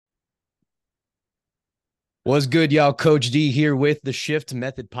What's good, y'all? Coach D here with the Shift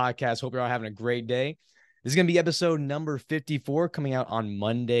Method Podcast. Hope you're all having a great day. This is going to be episode number 54 coming out on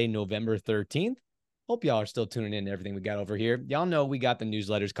Monday, November 13th. Hope y'all are still tuning in to everything we got over here. Y'all know we got the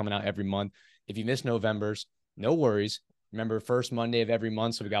newsletters coming out every month. If you missed November's, no worries. Remember, first Monday of every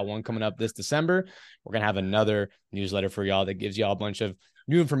month. So we got one coming up this December. We're going to have another newsletter for y'all that gives y'all a bunch of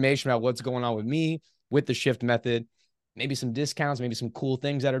new information about what's going on with me, with the Shift Method, maybe some discounts, maybe some cool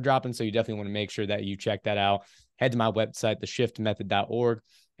things that are dropping. So you definitely want to make sure that you check that out. Head to my website, theshiftmethod.org,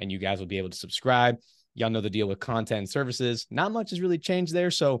 and you guys will be able to subscribe. Y'all know the deal with content and services. Not much has really changed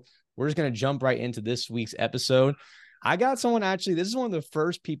there. So we're just going to jump right into this week's episode. I got someone actually, this is one of the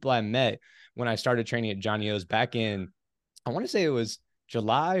first people I met when I started training at Johnny O's back in, I want to say it was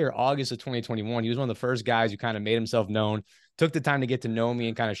July or August of 2021. He was one of the first guys who kind of made himself known, took the time to get to know me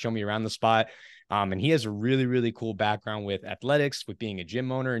and kind of show me around the spot. And he has a really, really cool background with athletics, with being a gym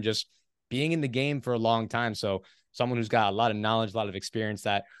owner, and just being in the game for a long time. So someone who's got a lot of knowledge, a lot of experience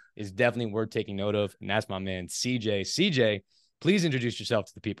that is definitely worth taking note of. And that's my man, CJ. CJ, please introduce yourself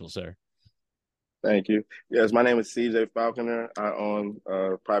to the people, sir. Thank you. Yes, my name is CJ Falconer. I own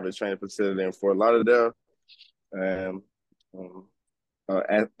a private training facility in Fort Lauderdale. And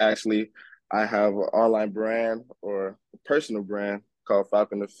actually, I have an online brand or a personal brand called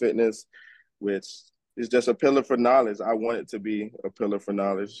Falconer Fitness, which is just a pillar for knowledge. I want it to be a pillar for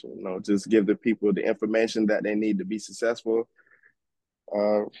knowledge, just give the people the information that they need to be successful,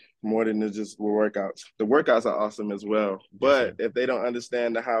 uh, more than just workouts. The workouts are awesome as well, Yes, but sir. if they don't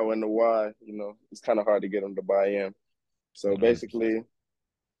understand the how and the why, it's kind of hard to get them to buy in. So 100%. basically,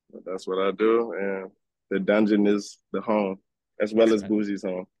 that's what I do, and the dungeon is the home as well That's as right. Bougie's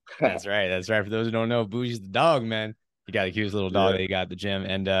home. That's right. That's right. For those who don't know, Bougie's the dog, man. He got a cute little dog Yeah, that he got at the gym.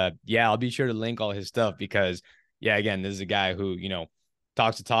 And yeah, I'll be sure to link all his stuff because yeah, again, this is a guy who,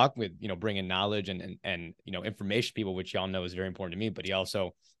 talks to talk with, bringing knowledge and information to people, which y'all know is very important to me, but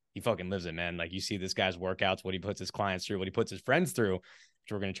he fucking lives it, man. Like you see this guy's workouts, what he puts his clients through, what he puts his friends through,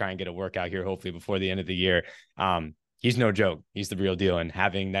 which we're going to try and get a workout here hopefully before the end of the year. He's no joke. He's the real deal. And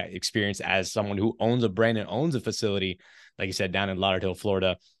having that experience as someone who owns a brand and owns a facility, like you said, down in Lauderdale,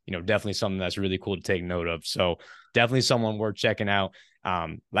 Florida, definitely something that's really cool to take note of. So definitely someone worth checking out.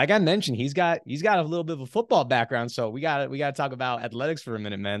 Like I mentioned, he's got a little bit of a football background. So we gotta talk about athletics for a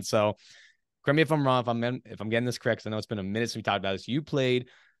minute, man. So correct me if I'm wrong, if I'm getting this correct, 'cause I know it's been a minute since we talked about this. You played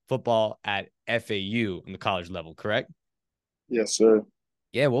football at FAU in the college level, correct? yes, sir.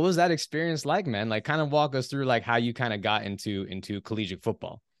 Yeah, what was that experience like, man? Like kind of walk us through like how you kind of got into collegiate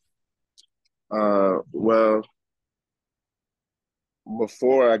football. Well,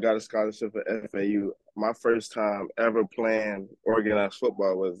 before I got a scholarship at FAU, my first time ever playing organized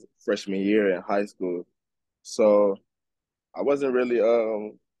football was freshman year in high school. So I wasn't really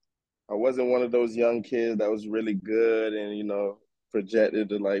I wasn't one of those young kids that was really good and projected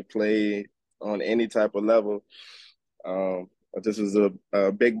to like play on any type of level. I just was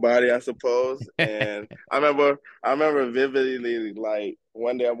a big body, I suppose. And I remember vividly, like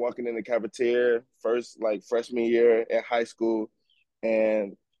one day I'm walking in the cafeteria, first like freshman year in high school,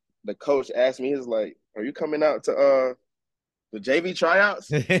 and the coach asked me, he's like, "Are you coming out to the JV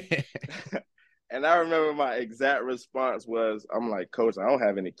tryouts?" And I remember my exact response was, "I'm like, Coach, I don't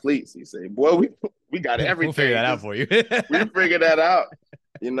have any cleats." He said, "Boy, we got We'll figure everything. that out Just for you. we figured that out."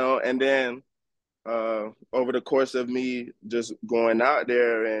 And then over the course of me just going out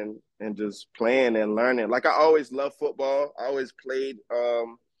there and just playing and learning. Like I always loved football. I always played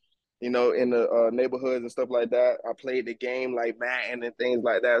in the neighborhoods and stuff like that. I played the game like Madden and things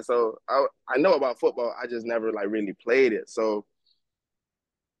like that. So I know about football. I just never like really played it. So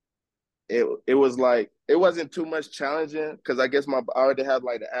it was like it wasn't too much challenging because I guess I already have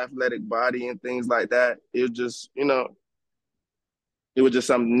like the athletic body and things like that. It was just it was just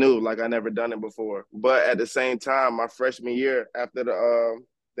something new, like I never done it before. But at the same time, my freshman year, after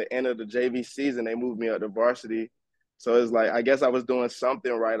the end of the JV season, they moved me up to varsity. So it's like I guess I was doing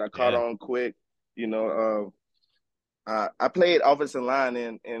something right. I caught Yeah. on quick. You know, I played offensive line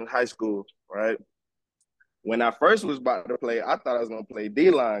in high school, right? When I first was about to play, I thought I was gonna play D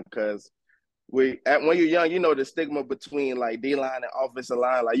line because when you're young, the stigma between like D line and offensive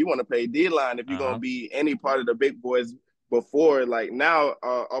line. Like you want to play D line if you're gonna Uh-huh. be any part of the big boys. Before, like now,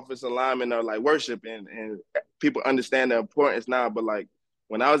 offensive linemen are like worship and people understand the importance now. But like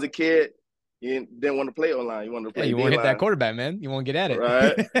when I was a kid, you didn't want to play O line. You wanted to Yeah, play you D won't hit that line, quarterback, man. You won't get at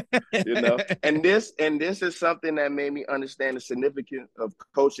right? it. And this is something that made me understand the significance of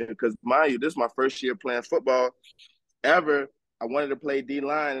coaching. Because mind you, this is my first year playing football ever. I wanted to play D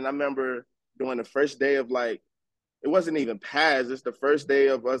line, and I remember during the first day of like it wasn't even pads. It's the first day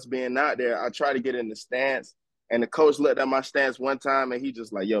of us being out there. I tried to get in the stance, and the coach looked at my stance one time, and he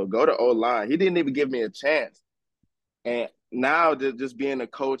just like, "Yo, go to O line." He didn't even give me a chance. And now just being a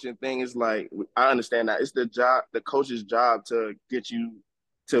coach and thing is like, I understand that it's the coach's job to get you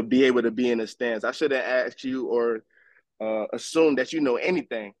to be able to be in a stance. I shouldn't ask you or assume that you know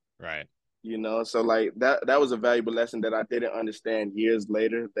anything. Right. So like that was a valuable lesson that I didn't understand years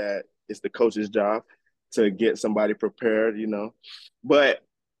later, that it's the coach's job to get somebody prepared. But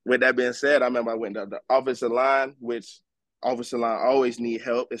with that being said, I remember I went to the offensive line, which offensive line always need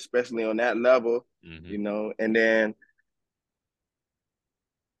help, especially on that level. And then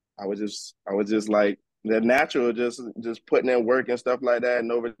I was just like the natural, just putting in work and stuff like that.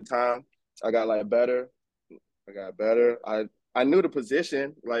 And over time, I got like better. I got better. I knew the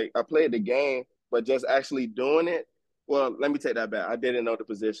position, like I played the game, but just actually doing it. Well, let me take that back. I didn't know the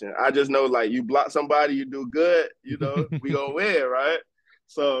position. I just know like you block somebody, you do good, we gonna win, right?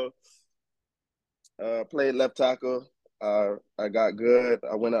 So played left tackle. I got good.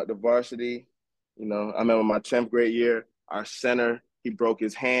 I went out to varsity. I remember my 10th grade year, our center, he broke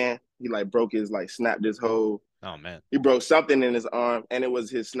his hand. He like broke his, like snapped his whole, Oh man. he broke something in his arm, and it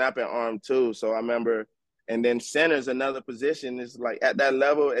was his snapping arm too. So I remember, and then center is another position. It's like at that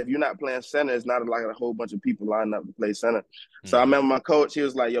level, if you're not playing center, it's not like a whole bunch of people lining up to play center. So I remember my coach, he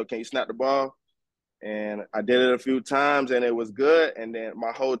was like, "Yo, can you snap the ball?" And I did it a few times, and it was good. And then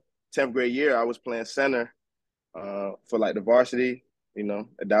my whole 10th grade year, I was playing center for like the varsity.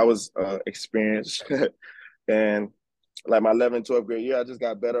 That was experience. And like my 11th, 12th grade year, I just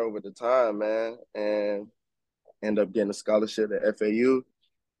got better over the time, man, and end up getting a scholarship at FAU.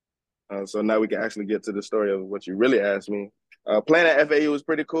 So now we can actually get to the story of what you really asked me. Playing at FAU was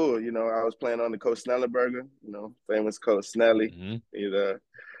pretty cool. I was playing on the Coach Snellenberger, famous Coach Snelly.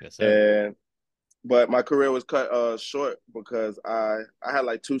 Yes, sir. But my career was cut short because I had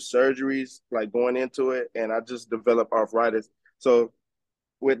like 2 surgeries like going into it, and I just developed arthritis. So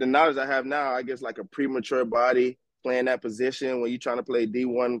with the knowledge I have now, I guess like a premature body playing that position when you're trying to play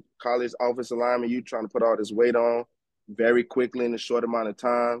D1 college offensive lineman, you trying to put all this weight on very quickly in a short amount of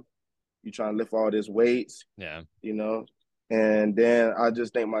time. You trying to lift all this weights. Yeah. And then I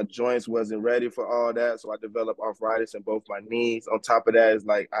just think my joints wasn't ready for all that. So I developed arthritis in both my knees. On top of that, is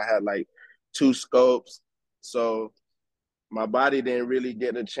like I had like 2 scopes. So my body didn't really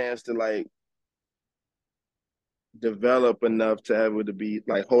get a chance to like develop enough to able to be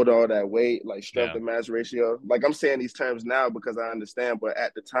like hold all that weight, like strength Yeah. to mass ratio. Like I'm saying these terms now because I understand, but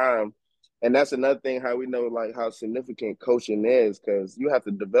at the time, and that's another thing how we know like how significant coaching is, because you have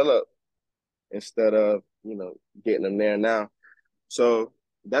to develop instead of getting them there now. So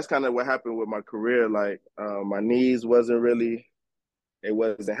that's kind of what happened with my career. Like my knees wasn't really, they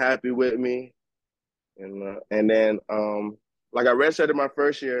wasn't happy with me, and then like I redshirted my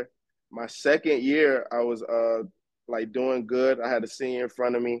first year. My second year, I was like doing good. I had a senior in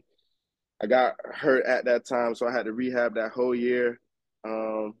front of me. I got hurt at that time, so I had to rehab that whole year.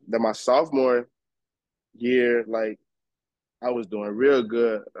 Then my sophomore year, like I was doing real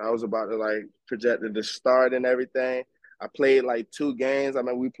good. I was about to like projected to start and everything. I played like 2 games. I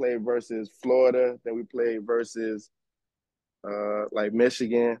mean, we played versus Florida, then we played versus like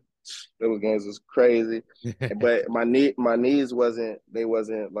Michigan. Those games was crazy. But my knees wasn't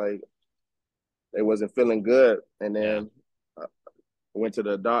feeling good. And Yeah. then I went to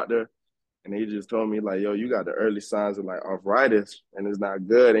the doctor, and he just told me like, "Yo, you got the early signs of like arthritis, and it's not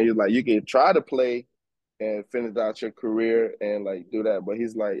good." And he's like, "You can try to play and finish out your career and like do that, but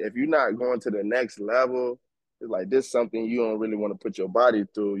he's like, if you're not going to the next level, it's like this is something you don't really want to put your body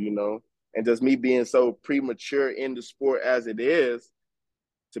through. And just me being so premature in the sport as it is,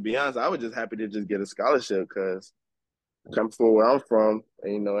 to be honest, I was just happy to just get a scholarship because come from where I'm from,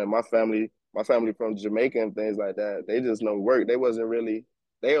 and my family from Jamaica and things like that, they just know work. They wasn't really,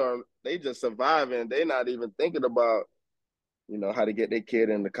 they just surviving. They not even thinking about, how to get their kid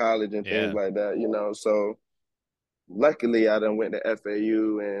into college and things Yeah. like that. So luckily I done went to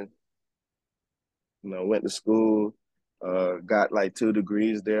FAU and, went to school, got like 2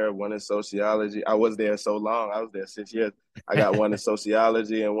 degrees there, one in sociology. I was there so long. I was there 6 years. I got one in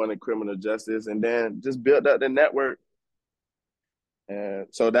sociology and one in criminal justice, and then just built up the network. And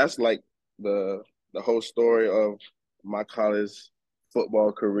so that's like the whole story of my college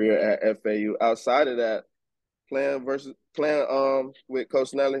football career at FAU. Outside of that, playing with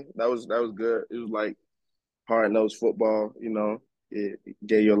Coach Nelly, that was good. It was like hard nosed football. It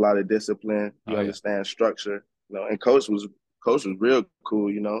gave you a lot of discipline. You Oh yeah. understand structure. And coach was real cool.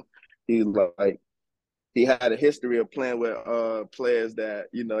 He like he had a history of playing with players that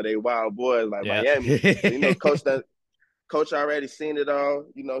they wild boys like Yeah. Miami. So coach that coach already seen it all.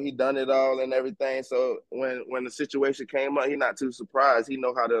 He done it all and everything. So when the situation came up, he not too surprised. He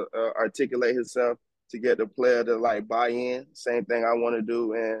know how to articulate himself to get the player to like buy in. Same thing I want to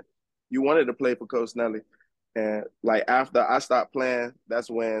do. And you wanted to play for Coach Nelly. And like after I stopped playing, that's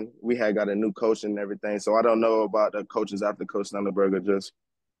when we had got a new coach and everything. So I don't know about the coaches after Coach Nellenberger, just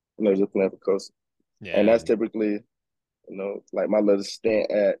playing for Coach. And Yeah. that's typically, like my little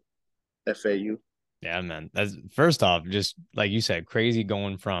stint at FAU. Yeah, man. That's first off, just like you said, crazy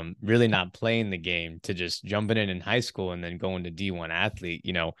going from really not playing the game to just jumping in high school and then going to D1 athlete.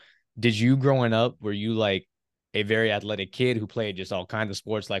 Did you growing up, were you like a very athletic kid who played just all kinds of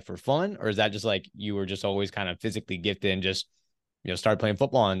sports like for fun? Or is that just like you were just always kind of physically gifted and just, started playing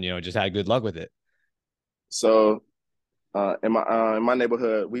football and, just had good luck with it? So in my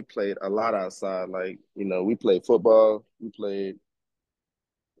neighborhood, we played a lot outside. Like, we played football, we played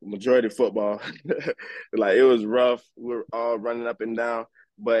majority football. Like it was rough. We were all running up and down.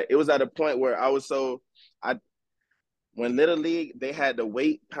 But it was at a point where I when Little League, they had the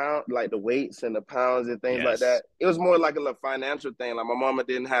like the weights and the pounds and things like Yes. that. It was more like a little financial thing. Like my mama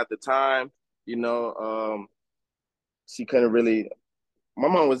didn't have the time, you know. She couldn't really my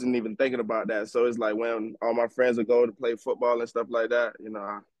mom wasn't even thinking about that. So it's like when all my friends would go to play football and stuff like that,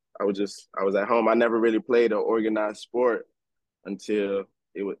 I was at home. I never really played an organized sport until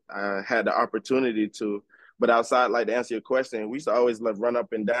I had the opportunity to. But outside, like to answer your question, we used to always like run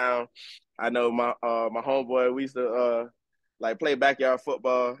up and down. I know my homeboy, we used to like play backyard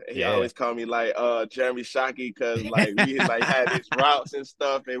football. And he Yeah. always called me like Jeremy Shockey because like we like had these routes and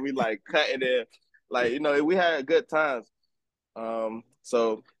stuff and we like cutting it. Like, we had good times.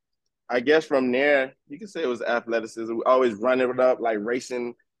 So I guess from there, you can say it was athleticism. We always running it up, like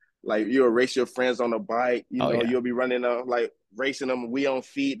racing, like you'll race your friends on a bike, Oh yeah. you'll be running up, like racing them. We on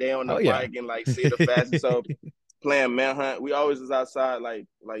feet, they on the Oh yeah. bike and like see the fastest. So playing manhunt, we always was outside, like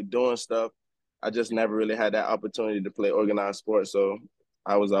doing stuff. I just never really had that opportunity to play organized sports. So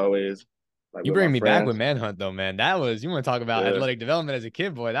I was always like You with my bring me back with friends. Manhunt though, man. That was, you want to talk about Yeah, athletic development as a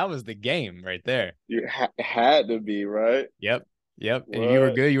kid, boy. That was the game right there. had to be, right? Yep. Yep. And if you were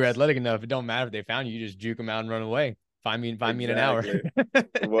What? good, you were athletic enough. It don't matter if they found you, you just juke them out and run away. Find me in an hour.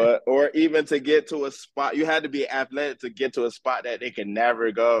 Exactly. What? Or even to get to a spot, you had to be athletic to get to a spot that they can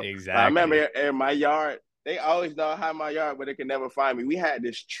never go. Like I remember Exactly. in my yard, they always know how my yard, but they can never find me. We had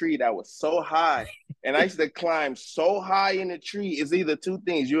this tree that was so high, and I used to climb so high in the tree. It's either two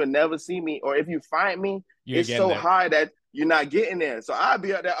things: you will never see me, or if you find me, You're it's getting so there. high that you're not getting there. So I'll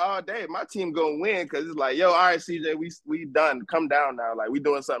be up there all day. My team gonna win because it's like, yo, all right, CJ, we done. Come down now. Like we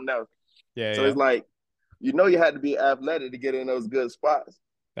doing something else. Yeah, So yeah. it's like you had to be athletic to get in those good spots.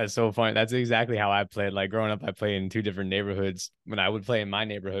 That's so funny. That's exactly how I played. Like growing up, I played in two different neighborhoods. When I would play in my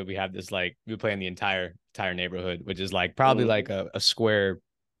neighborhood, we have this like we play in the entire neighborhood, which is like probably Mm-hmm. like a square,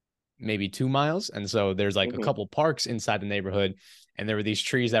 maybe 2 miles. And so there's like a Mm-hmm. couple parks inside the neighborhood, and there were these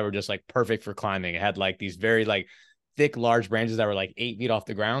trees that were just like perfect for climbing. It had like these very like thick, large branches that were like 8 feet off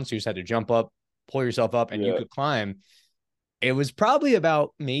the ground. So you just had to jump up, pull yourself up, and you Yeah. could climb. It was probably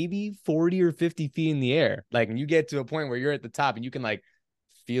about maybe 40 or 50 feet in the air. Like, and you get to a point where you're at the top and you can like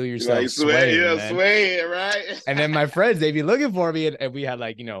feel Like yourself sway, swaying, yeah, man. swaying, right? And then my friends, they'd be looking for me, and we had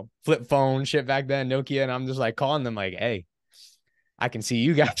like, flip phone shit back then, Nokia. And I'm just like calling them, like, hey, I can see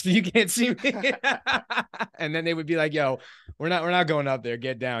you guys. You can't see me. And then they would be like, yo, we're not going up there.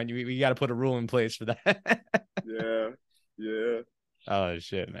 Get down. We got to put a rule in place for that. Yeah, yeah. Oh,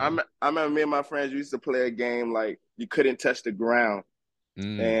 shit, I man. me- I remember me and my friends used to play a game like you couldn't touch the ground.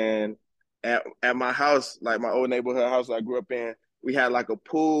 Mm. And at my house, like my old neighborhood house I grew up in, we had like a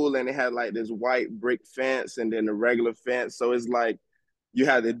pool and it had like this white brick fence and then the regular fence. So it's like you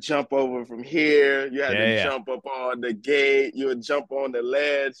had to jump over from here. You had to Yeah, yeah. jump up on the gate. You would jump on the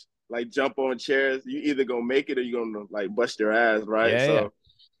ledge, like jump on chairs. You either gonna make it or you're gonna like bust your ass, right? Yeah, yeah. So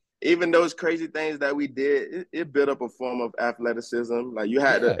even those crazy things that we did, it built up a form of athleticism. Like you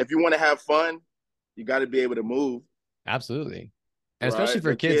had to, Yeah, if you want to have fun, you got to be able to move, absolutely. And especially right? for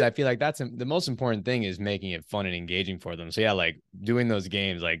The kids, kid, I feel like that's the most important thing is making it fun and engaging for them. So yeah, like doing those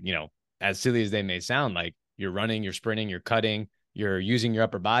games, like, as silly as they may sound, like you're running, you're sprinting, you're cutting, you're using your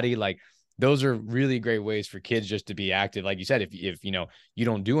upper body, like those are really great ways for kids just to be active. Like you said, if you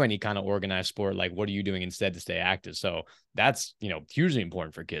don't do any kind of organized sport, like what are you doing instead to stay active? So that's, hugely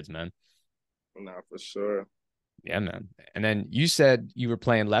important for kids, man. nah, for sure. Yeah, man. And then you said you were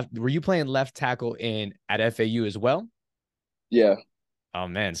playing left. Were you playing left tackle in at FAU as well? Yeah, Oh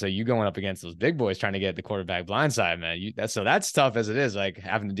man, so you going up against those big boys trying to get the quarterback blindside, man. That's tough as it is, like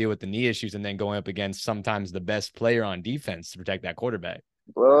having to deal with the knee issues and then going up against sometimes the best player on defense to protect that quarterback.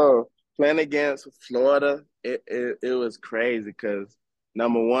 bro. playing against Florida, it was crazy because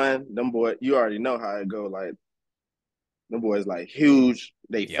number one, them boys, you already know how it go. Like them boys, like huge,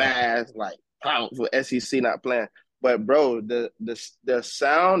 they Yep. fast, like powerful. SEC not playing, but bro, the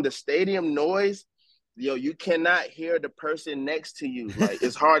sound, the stadium noise, yo, you cannot hear the person next to you. Like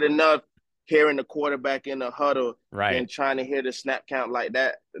it's hard enough hearing the quarterback in the huddle Right. than trying to hear the snap count like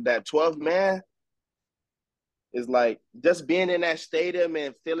that. That 12th man is like just being in that stadium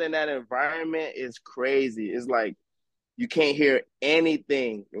and feeling that environment is crazy. It's like you can't hear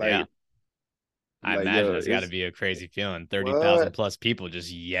anything. Yeah. I Like imagine yo, that's got to be a crazy feeling. 30,000 what? plus people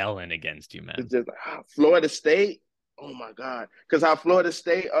just yelling against you, It's man. just Florida State. Oh my God! Because how Florida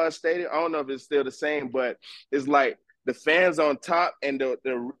State stadium, I don't know if it's still the same, but it's like the fans on top and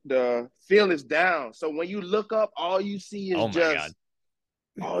the field is down. So when you look up, Oh my God.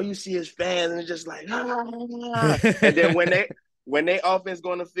 all you see is fans, and it's just like ah. And then when they offense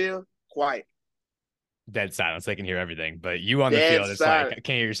go on the field, quiet, Dead silence. They can hear everything. But you on the dead field, it's like, silent. I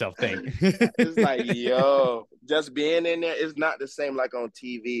can't hear yourself think. It's like yo, just being in there is not the same like on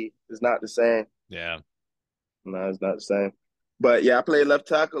TV. It's not the same. Yeah. No, it's not the same. But yeah, I played left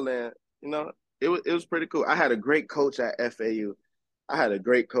tackle, and it was pretty cool. I had a great coach at FAU. I had a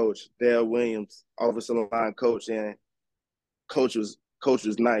great coach, Dale Williams, offensive line coach, and coach was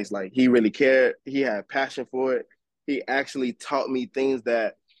nice. Like he really cared. He had passion for it. He actually taught me things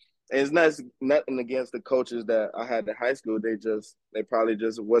that and it's nothing against the coaches that I had in high school. They probably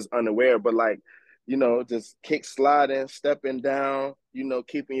just was unaware. But like, just kick sliding, stepping down,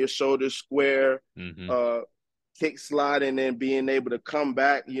 keeping your shoulders square, Hmm. uh, kick sliding and being able to come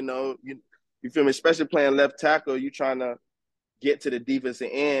back, you feel me? Especially playing left tackle, you trying to get to the defensive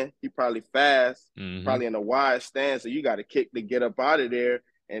end. He probably fast, Hmm. probably in a wide stance. So you got to kick to get up out of there.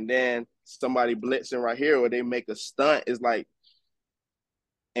 And then somebody blitzing right here or they make a stunt. It's like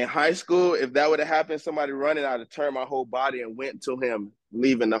in high school, if that would have happened, somebody running, I'd have turned my whole body and went to him,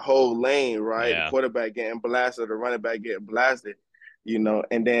 leaving the whole lane, right? The Yeah. quarterback getting blasted, the running back getting blasted,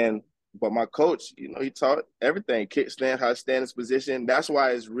 and then, but my coach, he taught everything, kickstand, how to stand in his position. That's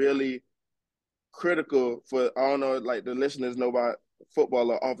why it's really critical for, I don't know, like the listeners know about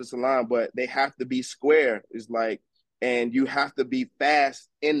football or offensive line, but they have to be square. It's like, and you have to be fast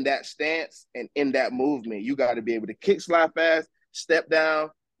in that stance and in that movement. You got to be able to kick slide fast, step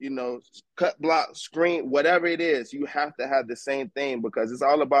down, cut block, screen, whatever it is. You have to have the same thing because it's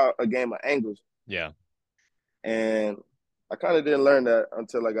all about a game of angles. Yeah. And I kind of didn't learn that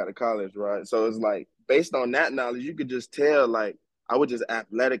until I got to college, right? So it's like based on that knowledge, you could just tell like I was just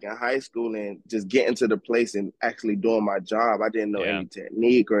athletic in high school and just getting to the place and actually doing my job. I didn't know Yeah. any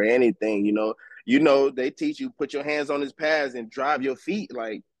technique or anything, they teach you put your hands on his pads and drive your feet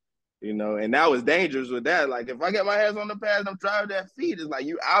like, and that was dangerous with that. Like if I get my hands on the pads, I'm driving that feet, it's like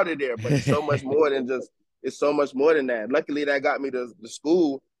you out of there. But it's so much more than that. Luckily that got me to the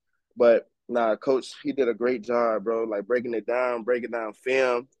school. But nah, coach, he did a great job, bro. Like breaking down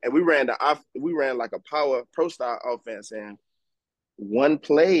film, and we ran like a power pro style offense, and one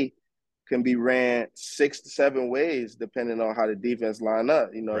play can be ran 6 to 7 ways depending on how the defense line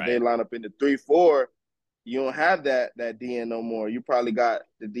up. If they Right. line up in the 3-4, you don't have that DN no more. You probably got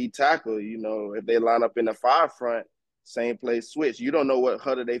the D tackle. If they line up in the 5 front, same play switch. You don't know what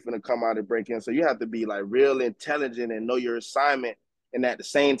huddle they finna come out and break in. So you have to be like real intelligent and know your assignment, and at the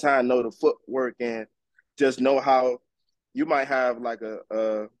same time know the footwork and just know how you might have like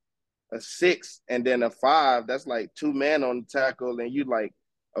a 6 and then a 5. That's like 2 men on the tackle, and you like,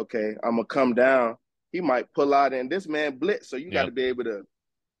 okay, I'm gonna come down. He might pull out, and this man blitz. So you got to Yep. be able to.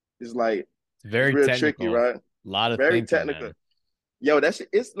 It's like It's it's very real tricky, technical. right? A lot of Very thinking, technical. man. Yo,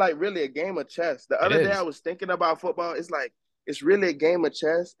 it's like really a game of chess. The It other day I is. was thinking about football. It's like it's really a game of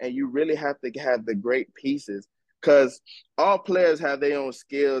chess, and you really have to have the great pieces because all players have their own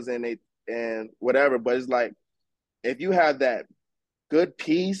skills and whatever. But it's like if you have that good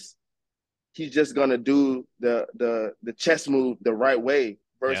piece, he's just gonna do the chess move the right way Yeah.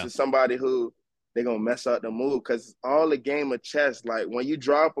 versus somebody who they're gonna mess up the move because all the game of chess. Like when you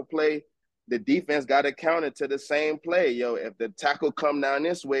draw up a play, the defense got to counter to the same play. Yo, if the tackle come down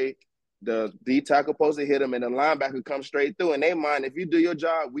this way, the D tackle supposed to hit him, and the linebacker comes straight through. And they mind if you do your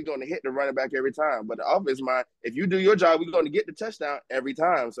job, we're gonna hit the running back every time. But the offense mind, if you do your job, we're gonna get the touchdown every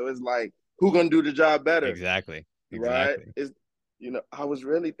time. So it's like who gonna do the job better, Exactly. right? Exactly. I was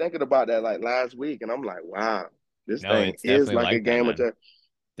really thinking about that like last week, and I'm like, wow, this No, thing it's is definitely like a like that, game of man. chess.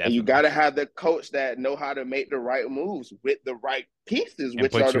 And you got Definitely. to have the coach that know how to make the right moves with the right pieces, And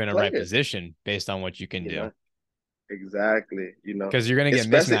which put are you the in a right players. position based on what you can You do. know, exactly. Because you're going to get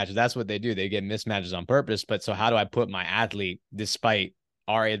Especially mismatches. That's what they do. They get mismatches on purpose. But so how do I put my athlete, despite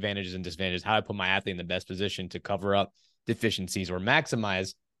our advantages and disadvantages, how to put my athlete in the best position to cover up deficiencies or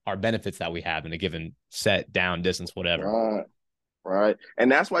maximize our benefits that we have in a given set, down, distance, whatever. Right. Right.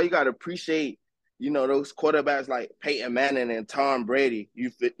 And that's why you got to appreciate, those quarterbacks like Peyton Manning and Tom Brady.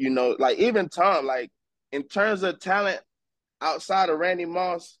 Like even Tom, like in terms of talent outside of Randy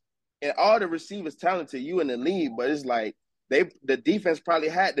Moss and all the receivers talented, you in the league, but it's like the defense probably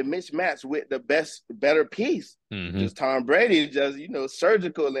had the mismatch with the better piece. Mm-hmm. Just Tom Brady is just,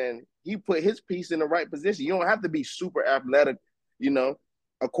 surgical, and he put his piece in the right position. You don't have to be super athletic,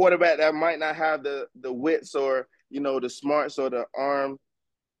 a quarterback that might not have the wits or the smarts or the arm.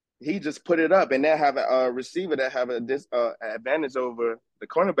 He just put it up, and they have a receiver that have this advantage over the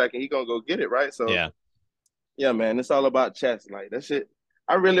cornerback, and he gonna go get it, right? So yeah, man, it's all about chess. Like that shit.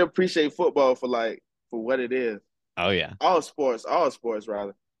 I really appreciate football for what it is. Oh yeah. All sports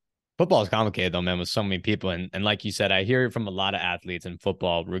rather. Football is complicated though, man, with so many people. And like you said, I hear it from a lot of athletes in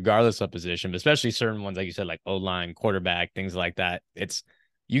football, regardless of position, but especially certain ones, like you said, like O-line, quarterback, things like that.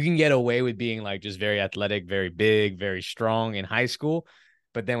 You can get away with being like just very athletic, very big, very strong in high school.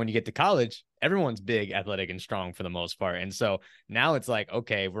 But then when you get to college, everyone's big, athletic, and strong for the most part. And so now it's like,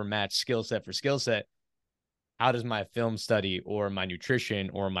 okay, we're matched skill set for skill set. How does my film study or my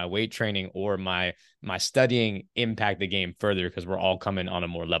nutrition or my weight training or my studying impact the game further? Because we're all coming on a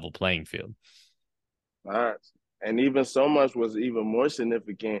more level playing field. All right. And even so much was even more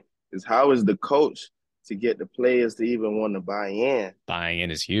significant is how is the coach to get the players to even want to buy in. Buying in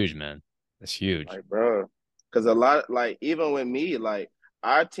is huge, man. That's huge. Like, bro, because a lot, like, even with me, like,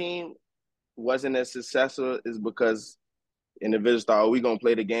 our team wasn't as successful is because individuals thought, oh, we're going to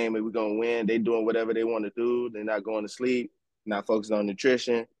play the game and we're going to win. They doing whatever they want to do. They're not going to sleep, not focusing on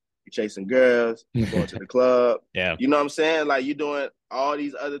nutrition. You're chasing girls, you're going to the club. Yeah. You know what I'm saying? Like, you're doing all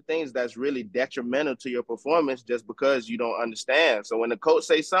these other things that's really detrimental to your performance just because you don't understand. So when the coach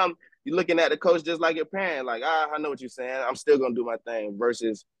say something, you're looking at the coach just like your parent, like, I know what you're saying. I'm still going to do my thing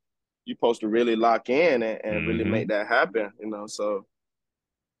versus you're supposed to really lock in and really make that happen, So,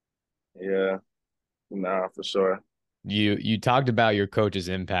 yeah, nah, for sure. You talked about your coach's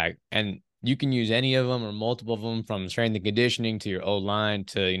impact, and you can use any of them or multiple of them, from strength and conditioning to your O-line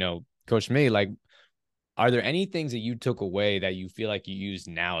to, Coach me. Like, are there any things that you took away that you feel like you use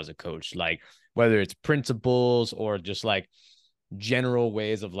now as a coach? Like whether it's principles or just like general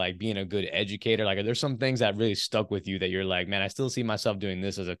ways of like being a good educator? Like, are there some things that really stuck with you that you're like, man, I still see myself doing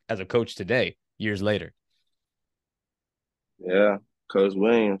this as a coach today, years later? Yeah, Coach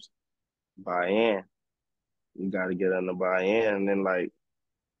Williams, buy in. You got to get on the buy in, and then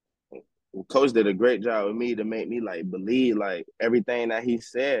Coach did a great job with me to make me like believe like everything that he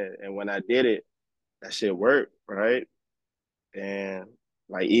said, and when I did it, that shit worked, right? And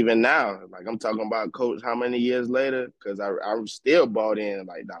like even now, like I'm talking about Coach how many years later? Because I'm still bought in.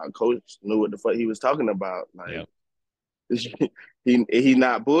 Like, nah, Coach knew what the fuck he was talking about. Like, yep. he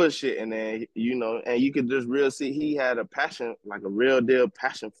not bullshit, and then and you could just real see he had a passion, like a real deal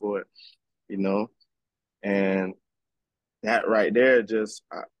passion for it, and that right there just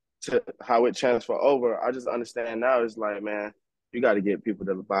to how it transfer over. I just understand now. It's like, man, you got to get people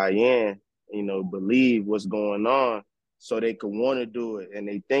to buy in, believe what's going on, so they can want to do it and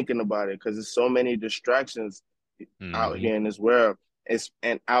they thinking about it because there's so many distractions out here in this world.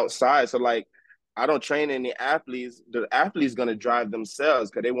 And outside. So like, I don't train any athletes. The athletes gonna drive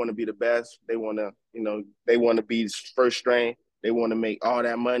themselves because they want to be the best. They want to, they want to be first string. They want to make all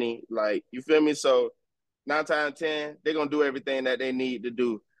that money. Like, you feel me? So 9 times 10, they're gonna do everything that they need to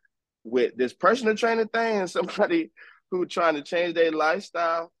do. With this personal training thing and somebody who trying to change their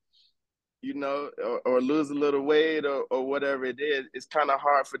lifestyle, or lose a little weight or whatever it is, it's kind of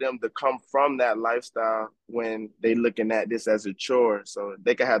hard for them to come from that lifestyle when they looking at this as a chore. So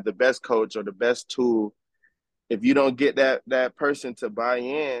they can have the best coach or the best tool. If you don't get that person to buy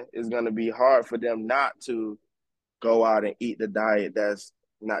in, it's going to be hard for them not to go out and eat the diet that's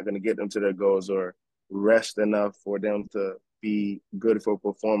not going to get them to their goals, or rest enough for them to be good for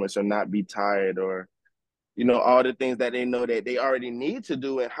performance, or not be tired, or all the things that they know that they already need to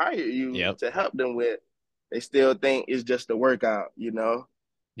do and hire you to help them with. They still think it's just a workout.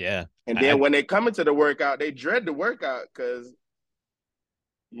 Yeah. And then when they come into the workout, they dread the workout because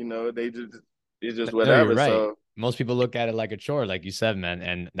it's just whatever. No, you're right. So most people look at it like a chore, like you said, man,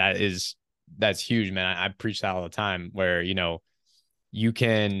 and that's huge, man. I preach that all the time, where you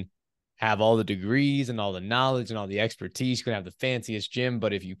can have all the degrees and all the knowledge and all the expertise. You can have the fanciest gym,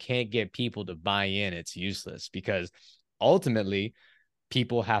 but if you can't get people to buy in, it's useless, because ultimately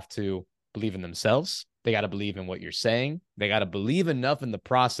people have to believe in themselves. They got to believe in what you're saying. They got to believe enough in the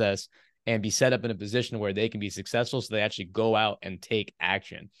process and be set up in a position where they can be successful so they actually go out and take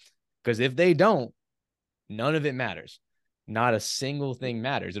action. Because if they don't, none of it matters. Not a single thing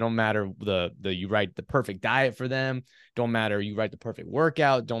matters. It don't matter you write the perfect diet for them. Don't matter you write the perfect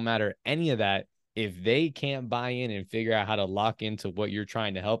workout. Don't matter any of that. If they can't buy in and figure out how to lock into what you're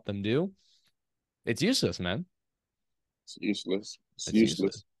trying to help them do, it's useless, man. It's useless. It's It's useless.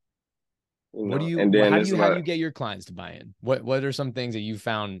 useless. What do And you then how do it's you like, get your clients to buy in? What are some things that you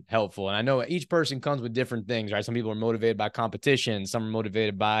found helpful? And I know each person comes with different things, right? Some people are motivated by competition, some are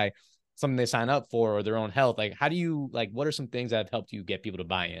motivated by something they sign up for or their own health. Like, how do you what are some things that have helped you get people to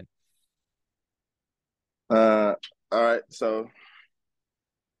buy in? all right, so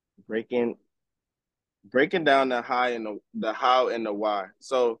breaking breaking down the how and the why.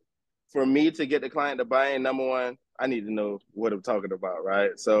 So for me to get the client to buy in, number one, I need to know what I'm talking about,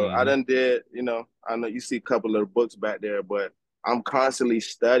 right? So I Mm-hmm. done did, I know you see a couple of books back there, but I'm constantly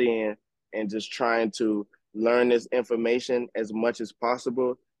studying and just trying to learn this information as much as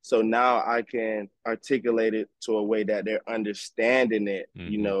possible. So now I can articulate it to a way that they're understanding it,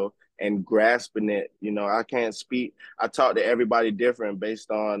 Mm-hmm. and grasping it. I can't speak. I talk to everybody different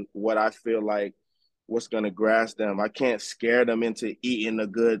based on what I feel like what's going to grasp them. I can't scare them into eating a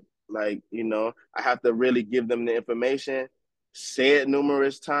good, I have to really give them the information, say it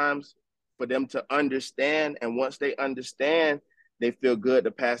numerous times for them to understand. And once they understand, they feel good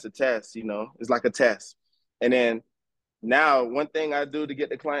to pass the test. It's like a test. And then now, one thing I do to get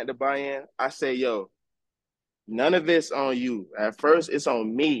the client to buy in, I say, yo, none of it's on you. At first, it's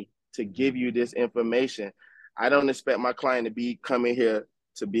on me to give you this information. I don't expect my client to be coming here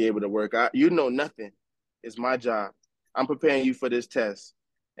to be able to work out. You know nothing. It's my job. I'm preparing you for this test.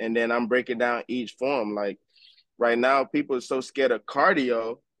 And then I'm breaking down each form. Like right now, people are so scared of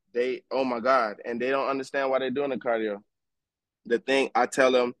cardio, oh my God, and they don't understand why they're doing the cardio. The thing I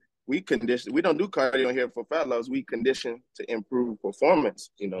tell them, we don't do cardio here for fat loss. We condition to improve performance,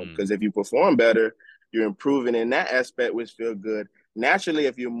 Mm. because if you perform better, you're improving in that aspect, which feel good. Naturally,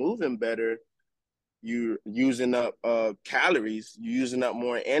 if you're moving better, you're using up calories, you're using up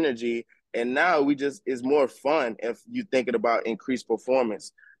more energy. And now it's more fun if you're thinking about increased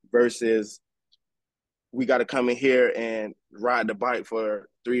performance versus we got to come in here and ride the bike for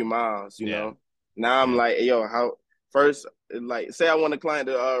 3 miles. Yeah. Now I'm Yeah. like, yo, how first, like, say I want a client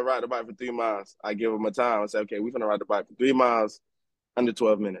to ride the bike for 3 miles. I give them a time. I say, okay, we're gonna ride the bike for 3 miles under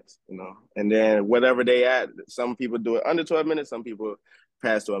 12 minutes, and then whatever they at, some people do it under 12 minutes, some people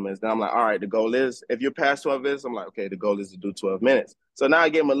past 12 minutes. Then I'm like, all right, the goal is, if you're past 12 minutes, I'm like, okay, the goal is to do 12 minutes. So now I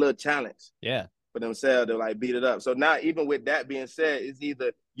give them a little challenge Yeah. for themselves to like beat it up. So now, even with that being said, it's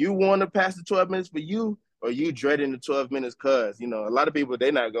either you want to pass the 12 minutes for you or you dreading the 12 minutes because, a lot of people,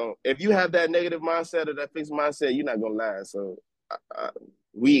 they're not going, if you have that negative mindset or that fixed mindset, you're not going to last. So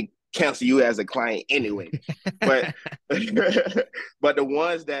we cancel you as a client anyway. But but the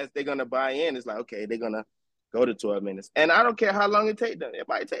ones that they're going to buy in is like, okay, they're going to go to 12 minutes. And I don't care how long it take them. It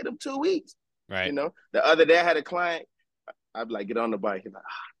might take them 2 weeks. Right. The other day I had a client, I'd be like, get on the bike. He's like,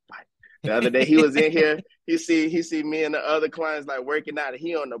 bike. The other day he was in here, he see me and the other clients like working out, and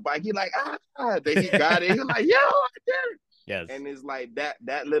he on the bike. He like, then he got it. He was like, yo, I did it. Yes. And it's like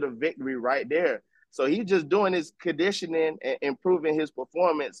that little victory right there. So he's just doing his conditioning and improving his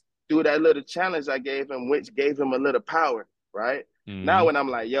performance through that little challenge I gave him, which gave him a little power, right? Now Mm-hmm. when I'm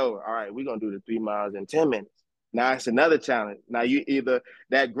like, yo, all right, we're gonna do the 3 miles in 10 minutes. Now it's another challenge. Now you either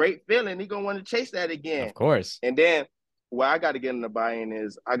that great feeling, he gonna want to chase that again. Of course. And then what I got to get in the buy-in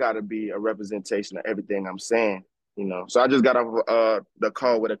is I got to be a representation of everything I'm saying, So I just got off the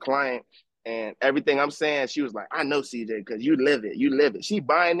call with a client, and everything I'm saying, she was like, I know, CJ, because you live it. You live it. She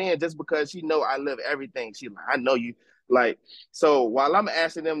buying in just because she know I live everything. She like, I know you. Like, so while I'm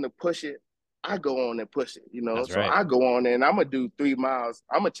asking them to push it, I go on and push it, That's So right. I go on and I'm going to do 3 miles.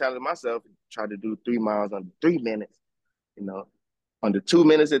 I'm going to challenge myself, try to do 3 miles under 3 minutes, you know, under 2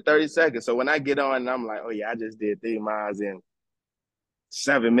 minutes and 30 seconds. So when I get on and I'm like, oh yeah, I just did 3 miles in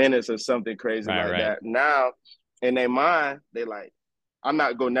 7 minutes or something crazy Right. like Right. that. Now in their mind, they like, I'm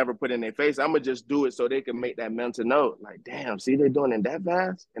not gonna never put in their face. I'm gonna just do it so they can make that mental note. Like, damn, see, they're doing it that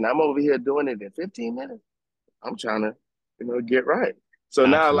fast, and I'm over here doing it in 15 minutes. I'm trying to, get right. So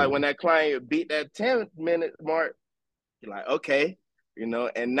now, like when Absolutely. that client beat that 10-minute mark, you're like, okay,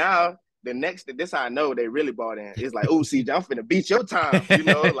 and now the next, this how I know they really bought in. It's like, oh, CJ, I'm finna beat your time,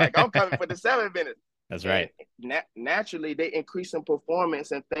 like I'm coming for the 7 minutes. That's And right. naturally, they increase in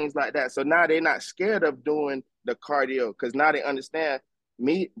performance and things like that. So now they're not scared of doing the cardio because now they understand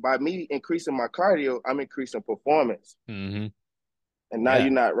by me increasing my cardio, I'm increasing performance. Mm-hmm. And now Yeah.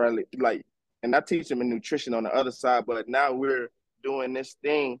 you're not really like, and I teach them in nutrition on the other side, but now we're doing this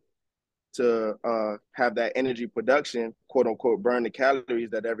thing to have that energy production, quote unquote, burn the calories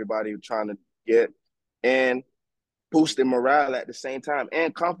that everybody trying to get, and boosting morale at the same time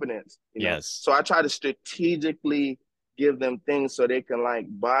and confidence, you know. Yes. So I try to strategically give them things so they can like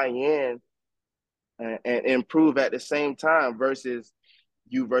buy in and improve at the same time versus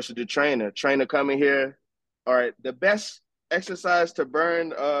you versus the trainer. Trainer coming here, all right, the best exercise to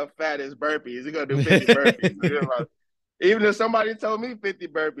burn fat is burpees. You're gonna do 50 burpees. Even if somebody told me 50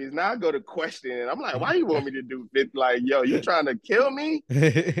 burpees, now I go to question and I'm like, why you want me to do 50? Like, yo, you trying to kill me?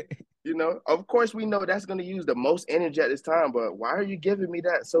 You know, of course we know that's gonna use the most energy at this time, but why are you giving me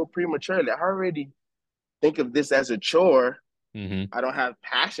that so prematurely? I already think of this as a chore. Mm-hmm. I don't have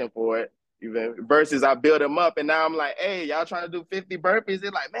passion for it. Even versus I build them up and now I'm like, hey, y'all trying to do 50 burpees?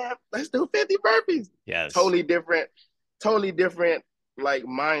 They're like, man, let's do 50 burpees. Yes. Totally different like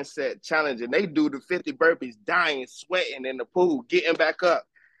mindset challenging. They do the 50 burpees, dying, sweating in the pool, getting back up.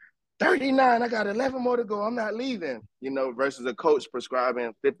 39, I got 11 more to go. I'm not leaving, you know, versus a coach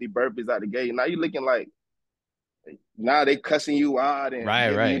prescribing 50 burpees out the gate. Now you're looking like, now they cussing you out and Right,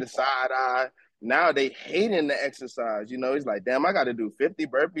 giving you right. the side eye. Now they hating the exercise. You know, it's like, damn, I got to do 50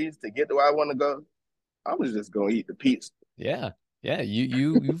 burpees to get to where I want to go. I was just gonna eat the pizza. Yeah. Yeah.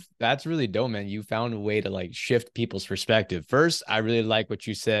 You that's really dope, man. You found a way to like shift people's perspective. First, I really like what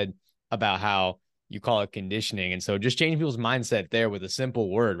you said about how you call it conditioning. And so just changing people's mindset there with a simple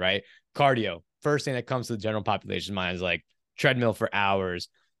word, right? Cardio. First thing that comes to the general population's mind is like treadmill for hours,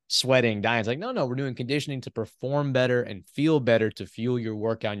 sweating, dying. It's like, no, we're doing conditioning to perform better and feel better to fuel your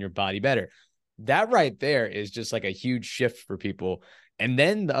workout and your body better. That right there is just like a huge shift for people. And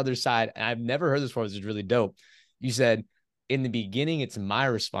then the other side, and I've never heard this before, this is really dope. You said, in the beginning, it's my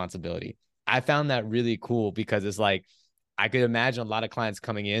responsibility. I found that really cool because it's like, I could imagine a lot of clients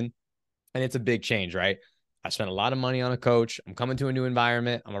coming in and it's a big change, right? I spent a lot of money on a coach. I'm coming to a new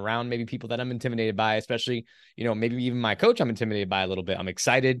environment. I'm around maybe people that I'm intimidated by, especially, you know, maybe even my coach I'm intimidated by a little bit. I'm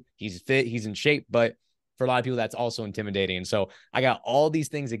excited. He's fit. He's in shape. But for a lot of people, that's also intimidating. And so I got all these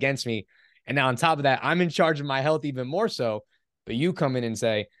things against me. And now on top of that, I'm in charge of my health even more so. But you come in and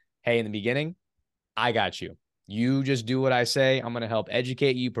say, hey, in the beginning, I got you. You just do what I say. I'm going to help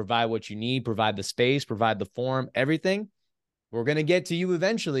educate you, provide what you need, provide the space, provide the form, everything. We're going to get to you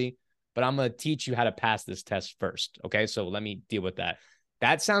eventually, but I'm going to teach you how to pass this test first. Okay. So let me deal with that.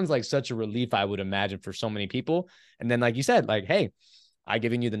 That sounds like such a relief, I would imagine, for so many people. And then, like you said, like, hey, I've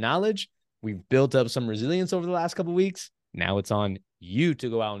given you the knowledge. We've built up some resilience over the last couple of weeks. Now it's on you to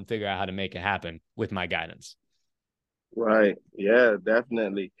go out and figure out how to make it happen with my guidance. Right. Yeah,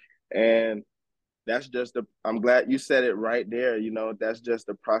 definitely. And that's just the, I'm glad you said it right there. You know, that's just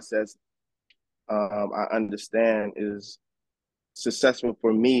the process I understand is successful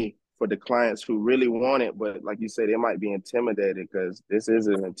for me, for the clients who really want it. But like you said, they might be intimidated because this is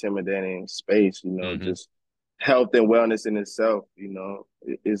an intimidating space, you know, Mm-hmm. just health and wellness in itself, you know,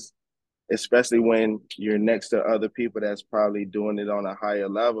 is especially when you're next to other people that's probably doing it on a higher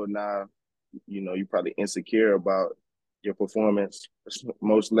level. Now, you know, you're probably insecure about your performance,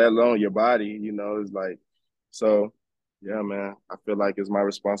 most let alone your body, you know, it's like, so yeah, man, I feel like it's my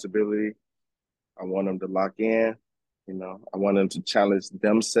responsibility. I want them to lock in, you know, I want them to challenge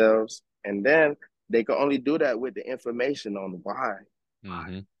themselves. And then they can only do that with the information on why,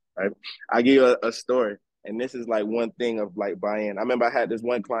 Mm-hmm. right? I give you a story. And this is like one thing of like buy-in. I remember I had this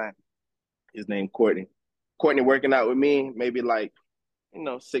one client, his name Courtney. Courtney working out with me maybe like, you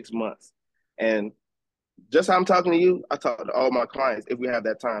know, 6 months. And just how I'm talking to you, I talk to all my clients if we have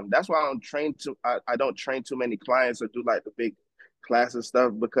that time. That's why I don't train too many clients or do like the big classes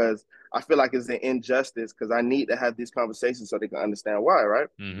stuff because I feel like it's an injustice because I need to have these conversations so they can understand why, right?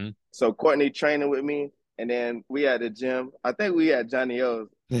 Mm-hmm. So Courtney training with me, and then we at the gym. I think we at Johnny O's.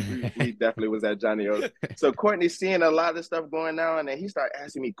 We definitely was at Johnny O's. So Courtney seeing a lot of stuff going on, and he started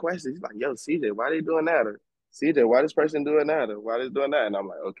asking me questions. He's like, "Yo, CJ, why they doing that?" Or CJ, why this person doing that? Or why they doing that? And I'm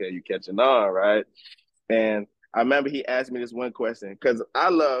like, "Okay, you catching on, right?" And I remember he asked me this one question because I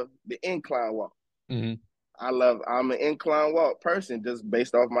love the incline walk. Mm-hmm. I'm an incline walk person just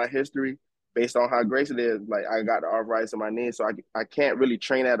based off my history, based on how grace it is. Like I got the arthritis in my knee, so I can't really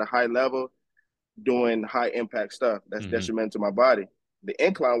train at a high level doing high impact stuff that's Mm-hmm. detrimental to my body. The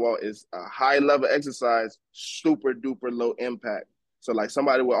incline walk is a high level exercise, super duper low impact. So like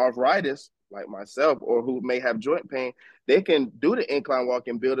somebody with arthritis, like myself, or who may have joint pain, they can do the incline walk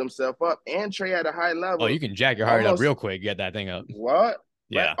and build themselves up and train at a high Oh, level, you can jack your heart up almost real quick, get that thing up. what? Right?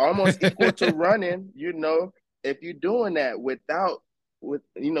 Yeah. Almost equal to running, you know, if you're doing that without with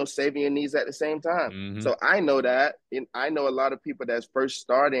you know saving your knees at the same time. Mm-hmm. So I know that, and I know a lot of people that's first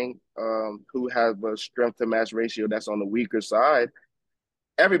starting who have a strength to mass ratio that's on the weaker side.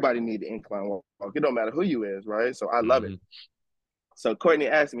 everybody need the incline walk. It don't matter who you is, right? So I love it. Mm-hmm. So Courtney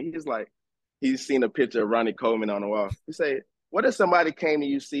asked me, he's like, he's seen a picture of Ronnie Coleman on the wall. He said, what if somebody came to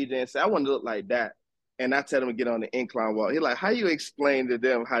you, CJ, and said, I want to look like that? And I tell them to get on the incline walk. He's like, how you explain to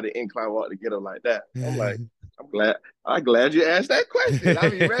them how to incline walk to get them like that? I'm like, I'm glad you asked that question.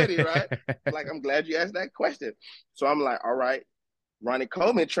 I'll be ready, right? Like, I'm glad you asked that question. So I'm like, all right, Ronnie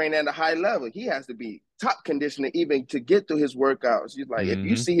Coleman trained at a high level. He has to be top conditioner even to get through his workouts. He's like, if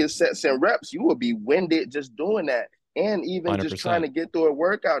you see his sets and reps, you will be winded just doing that. And even just trying 100%. to get through a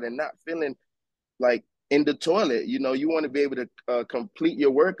workout and not feeling like in the toilet. You know, you want to be able to complete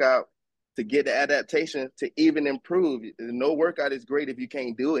your workout to get the adaptation to even improve. No workout is great if you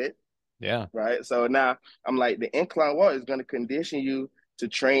can't do it. Yeah. Right. So now I'm like, the incline walk is going to condition you to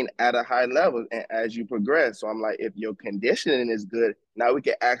train at a high level and as you progress. So I'm like, if your conditioning is good, now we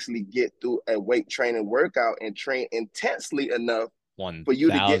can actually get through a weight training workout and train intensely enough for you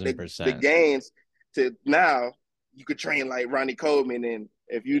to get the 1000%. gains to now you could train like Ronnie Coleman. And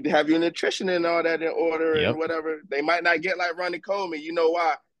if you have your nutrition and all that in order and Yep. whatever, they might not get like Ronnie Coleman, you know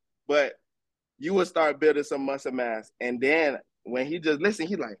why? But you will start building some muscle mass. And then when he just listen,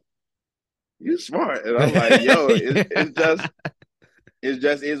 he's like, you smart. And I'm like, yo, it's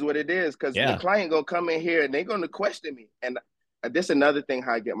just is what it is. Because the Yeah. client gonna come in here and they're gonna question me. And this another thing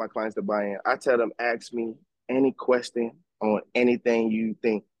how I get my clients to buy in. I tell them, ask me any question on anything you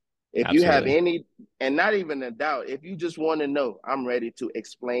think. If you have Absolutely. any, and not even a doubt, if you just want to know, I'm ready to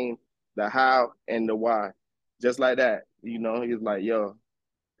explain the how and the why. Just like that. You know, he's like, yo,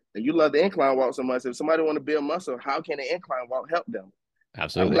 you love the incline walk so much. If somebody want to build muscle, how can the incline walk help them? I'm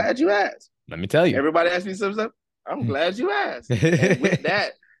Absolutely. glad you asked. Let me tell you. Everybody asks me some stuff. I'm glad you asked. And with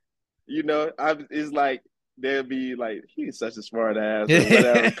that, you know, it's like they'll be like, he's such a smart ass or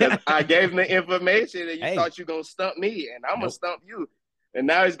whatever. Because I gave him the information and you Hey. thought you gonna stump me and I'm gonna Nope. stump you. And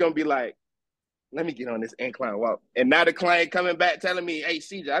now he's gonna be like, let me get on this incline walk. And now the client coming back telling me, hey,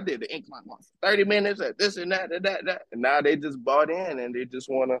 CJ, I did the incline walk for 30 minutes at this and that and that. And now they just bought in and they just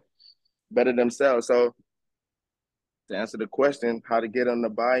wanna better themselves. So to answer the question, how to get them to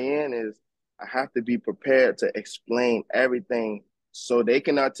buy in is I have to be prepared to explain everything so they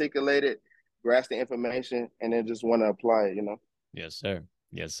can articulate it, grasp the information, and then just want to apply it, you know? Yes, sir.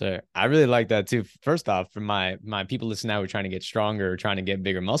 Yes, sir. I really like that too. First off, for my people listening now who are trying to get stronger or trying to get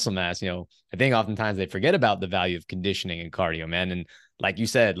bigger muscle mass, I think oftentimes they forget about the value of conditioning and cardio, man. And like you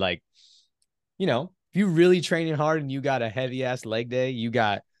said, like, if you really training hard and you got a heavy ass leg day, you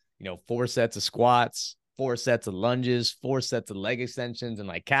got, 4 sets of squats, 4 sets of lunges, 4 sets of leg extensions and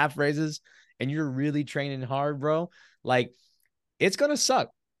like calf raises, and you're really training hard, bro, like it's going to suck.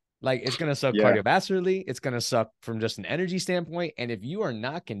 Like it's going to suck cardiovascularly. It's going to suck from just an energy standpoint. And if you are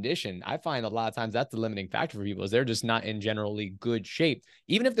not conditioned, I find a lot of times that's the limiting factor for people is they're just not in generally good shape,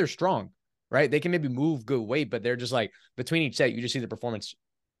 even if they're strong, right? They can maybe move good weight, but they're just like between each set, you just see the performance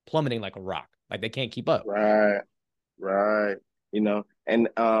plummeting like a rock. Like they can't keep up. Right. And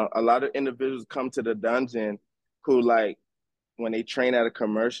a lot of individuals come to the dungeon who like when they train at a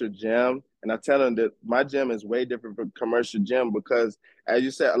commercial gym, and I tell them that my gym is way different from commercial gym because, as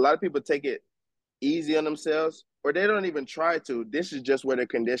you said, a lot of people take it easy on themselves or they don't even try to. This is just where they're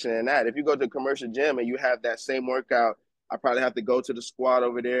conditioning at. If you go to a commercial gym and you have that same workout, I probably have to go to the squat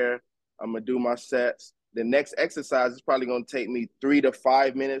over there. I'm going to do my sets. The next exercise is probably going to take me 3 to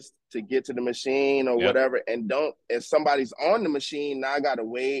 5 minutes to get to the machine or whatever. And if somebody's on the machine, now I got to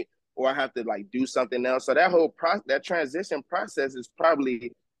wait or I have to like do something else. So that whole that transition process is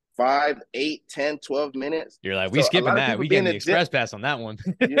probably 5, 8, 10, 12 minutes. You're like, we So a skipping lot of that. people We be in getting the the gym, express pass on that one.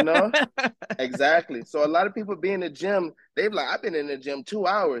 Exactly. So a lot of people be in the gym, they've like, I've been in the gym 2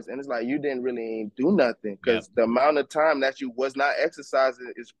 hours. And it's like, you didn't really do nothing because the amount of time that you was not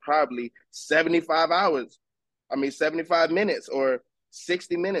exercising is probably 75 hours. 75 minutes or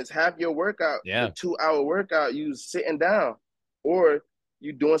 60 minutes. Half your workout, the 2-hour workout, you sitting down or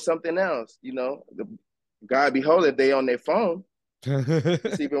you doing something else. The God behold, if they on their phone,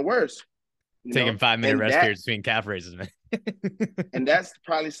 it's even worse. Taking 5-minute and rest that periods between calf raises, man. and that's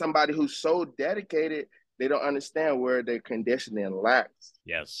probably somebody who's so dedicated, they don't understand where their conditioning lacks.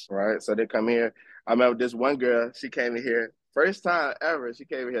 Yes. Right. So they come here. I remember this one girl, she came in here, first time ever. She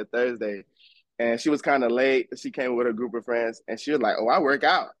came in here Thursday and she was kind of late. She came with a group of friends and she was like, oh, I work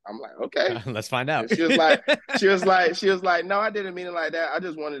out. I'm like, okay. Let's find out. And she was like, no, I didn't mean it like that. I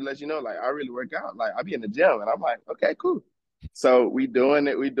just wanted to let you know, like, I really work out. Like, I be in the gym. And I'm like, okay, cool. So we doing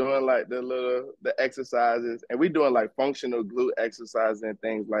it. We doing like the exercises and we doing like functional glute exercises and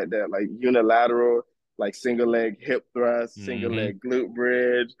things like that, like unilateral, like single leg hip thrust, single leg glute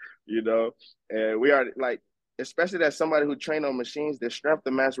bridge, and we are like, especially that somebody who train on machines, their strength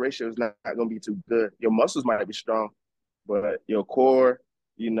to mass ratio is not going to be too good. Your muscles might be strong, but your core,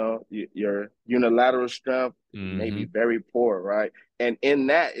 your unilateral strength may Mm-hmm. be very poor, right? And in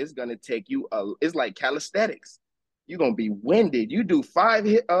that, it's going to take you, it's like calisthenics. You're going to be winded. You do five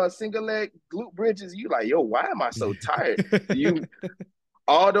single leg glute bridges. You like, yo, why am I so tired? You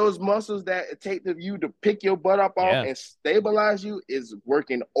all those muscles that it take you to pick your butt up off Yeah. and stabilize you is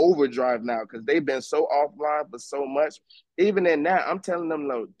working overdrive now because they've been so offline for so much. Even in that, I'm telling them,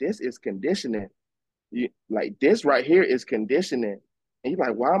 no, this is conditioning. Like this right here is conditioning. And you're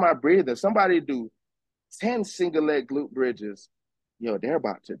like, why am I breathing? Somebody do 10 single leg glute bridges. Yo, they're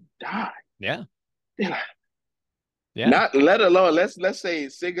about to die. Yeah. They're like, Yeah. not let alone, let's say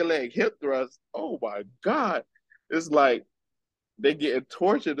single leg hip thrust. Oh my God. It's like they getting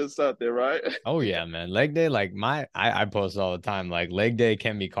tortured or something, right? Oh yeah, man. Leg day, like I post all the time. Like leg day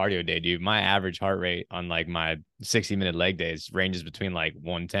can be cardio day, dude. My average heart rate on like my 60-minute leg days ranges between like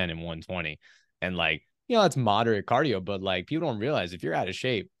 110 and 120. And like, it's moderate cardio, but like people don't realize if you're out of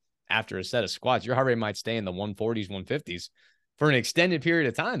shape after a set of squats, your heart rate might stay in the 140s, 150s for an extended period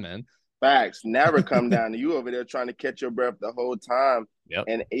of time, man. Facts never come down to you over there trying to catch your breath the whole time. Yep.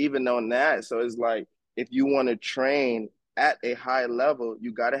 And even on that, so it's like if you want to train at a high level,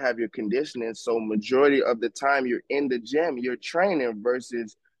 you got to have your conditioning. So majority of the time you're in the gym, you're training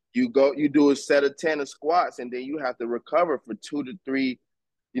versus you do a set of 10 of squats and then you have to recover for 2 to 3.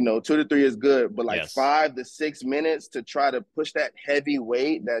 2 to 3 is good, but like Yes. 5 to 6 minutes to try to push that heavy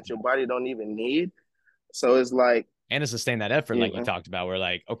weight that your body don't even need. So it's like, And to sustain that effort, you like you know, talked about, where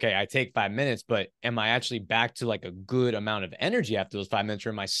like, okay, I take 5 minutes, but am I actually back to like a good amount of energy after those 5 minutes, or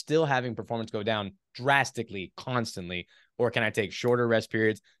am I still having performance go down drastically, constantly, or can I take shorter rest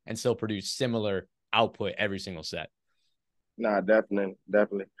periods and still produce similar output every single set? nah, definitely,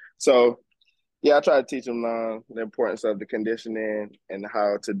 definitely. So yeah, I try to teach them the importance of the conditioning and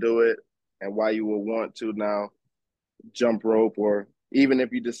how to do it and why you will want to now jump rope or even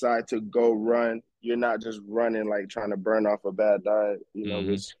if you decide to go run, you're not just running like trying to burn off a bad diet,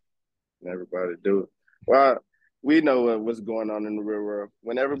 Mm-hmm. which everybody do. Well, we know what's going on in the real world.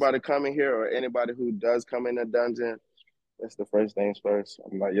 When Yes, everybody come in here or anybody who does come in a dungeon, that's the first things first.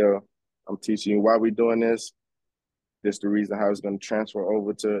 I'm like, yo, I'm teaching you why we doing this. This the reason how it's going to transfer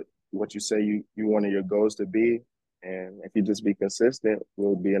over to what you say you wanted your goals to be. And if you just be consistent,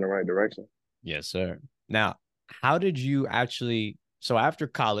 we'll be in the right direction. yes, sir. Now, how did you actually? So after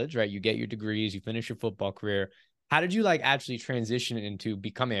college, right? You get your degrees, you finish your football career. How did you like actually transition into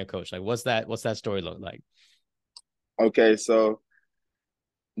becoming a coach? Like, what's that story look like? Okay, so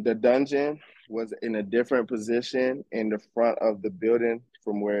the dungeon was in a different position in the front of the building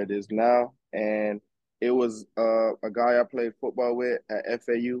from where it is now. And it was a guy I played football with at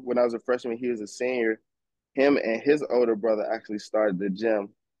FAU. When I was a freshman, he was a senior. Him and his older brother actually started the gym.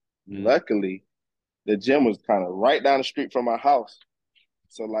 Mm, Luckily, the gym was kind of right down the street from my house.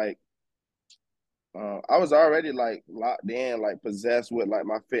 So like I was already like locked in, like possessed with like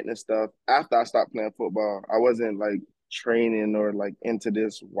my fitness stuff after I stopped playing football. I wasn't like training or like into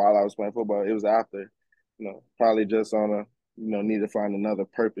this while I was playing football. It was after, probably just on a, need to find another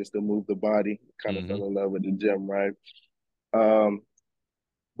purpose to move the body. Kind of mm-hmm. fell in love with the gym, right? Um,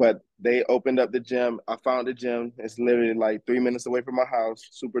 but they opened up the gym. I found the gym. It's literally like 3 minutes away from my house,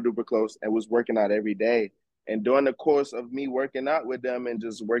 super duper close, and was working out every day. And during the course of me working out with them and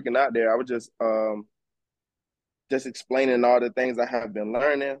just working out there, I was just explaining all the things I have been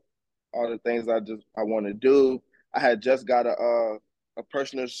learning, all the things I want to do. I had just got a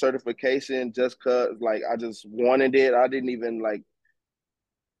personal certification just cause like I just wanted it. I didn't even like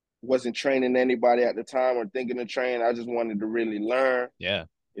wasn't training anybody at the time or thinking of train. I just wanted to really learn, Yeah.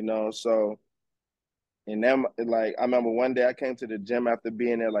 So and then like I remember one day I came to the gym after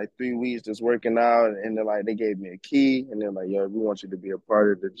being there like 3 weeks just working out and they're like they gave me a key and they're like, yo, we want you to be a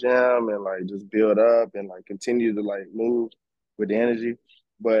part of the gym and like just build up and like continue to like move with the energy.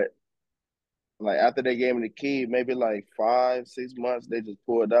 But like after they gave me the key, maybe like 5, 6 months, they just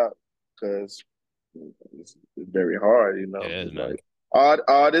pulled out because it's very hard, It is, It's man. like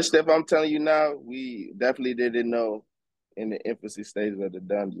all this stuff I'm telling you now, we definitely didn't know in the infancy stages of the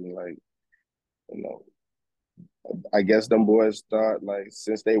dungeon. Like, you know, I guess them boys thought like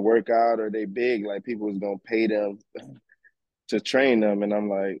since they work out or they big, like people was gonna pay them to train them, and I'm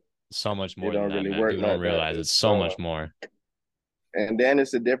like, So much it more than don't that, really man. work People don't like that. realize it's It's so much more. and then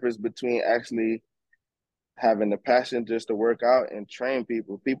it's the difference between actually having the passion just to work out and train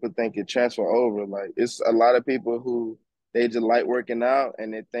people. People think it transfer over. Like it's a lot of people who they just like working out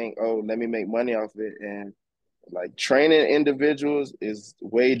and they think, oh, let me make money off it. And Like training individuals is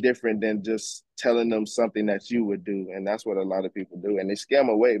way different than just telling them something that you would do. And that's what a lot of people do. And they scam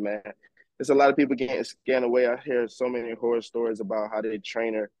away, man. There's a lot of people getting scammed away. I hear so many horror stories about how they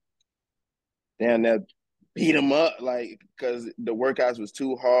trainer down there beat them up, like, because the workouts was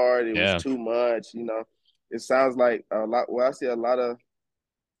too hard, it was Yeah. too much, you know. It sounds like a lot. What I see a lot of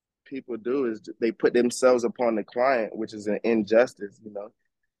people do is they put themselves upon the client, which is an injustice, you know.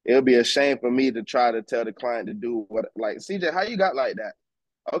 It'll be a shame for me to try to tell the client to do what, like, CJ, how you got like that?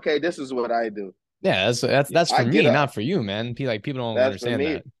 Okay, this is what I do. Yeah, that's I for get me, up. not for you, man. Like people don't That's for understand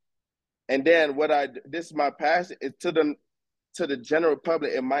me. that. And then this is my passion. It, to the general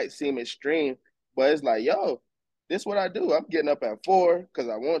public, it might seem extreme, but it's like, yo, this is what I do. I'm getting up at 4 because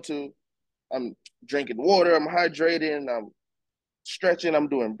I want to. I'm drinking water. I'm hydrating. I'm stretching. I'm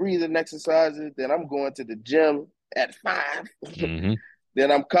doing breathing exercises. Then I'm going to the gym at 5. Mm-hmm.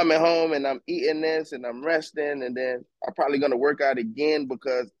 Then I'm coming home and I'm eating this and I'm resting. And then I'm probably going to work out again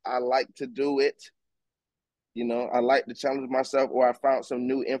because I like to do it. You know, I like to challenge myself, or I found some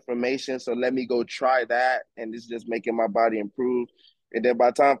new information. So let me go try that. And it's just making my body improve. And then by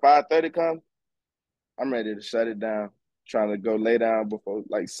the time 5:30 comes, I'm ready to shut it down. Trying to go lay down before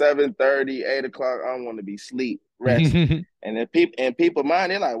like 7:30, 8 o'clock. I don't want to be sleep, resting. And then people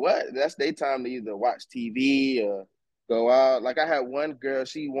mind, they're like, what? That's their time to either watch TV or go out. Like I had one girl,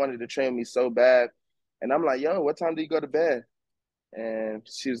 she wanted to train me so bad. And I'm like, yo, what time do you go to bed? And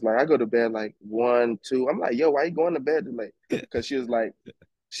she was like, I go to bed like 1, 2. I'm like, yo, why you going to bed late? Because she was like,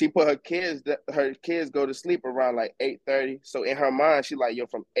 she put her kids go to sleep around like 8:30. So in her mind, she like, yo,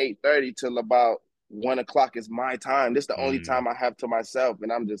 from 8:30 till about 1 o'clock is my time. This is the only Mm. time I have to myself.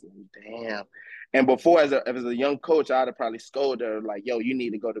 And I'm just like, damn. And before, as a young coach, I'd have probably scolded her like, yo, you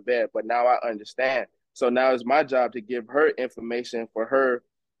need to go to bed. But now I understand. So now it's my job to give her information for her,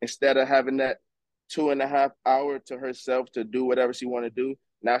 instead of having that 2.5 hour to herself to do whatever she want to do.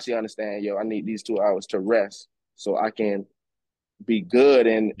 Now she understand, yo, I need these 2 hours to rest so I can be good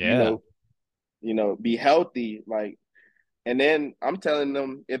and Yeah. be healthy. Like, and then I'm telling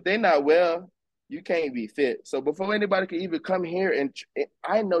them, if they're not well, you can't be fit. So before anybody can even come here, and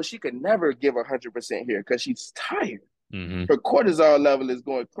I know she could never give 100% here because she's tired. Mm-hmm. Her cortisol level is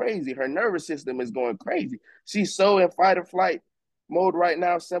going crazy. Her nervous system is going crazy. She's so in fight or flight mode right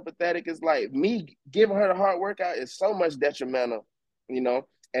now. Sympathetic is like, me giving her the hard workout is so much detrimental, you know.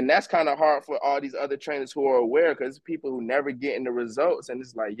 And that's kind of hard for all these other trainers who are aware, because people who never get in the results. And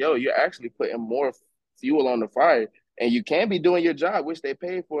it's like, yo, you're actually putting more fuel on the fire. And you can be doing your job, which they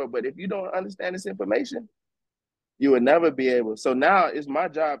pay for. But if you don't understand this information, you would never be able. So now it's my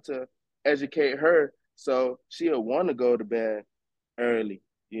job to educate her so she'll want to go to bed early,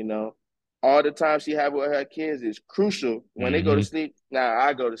 you know. All the time she have with her kids is crucial. When they go to Mm-hmm. sleep, now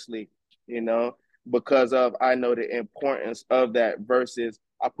I go to sleep, you know, because of, I know the importance of that, versus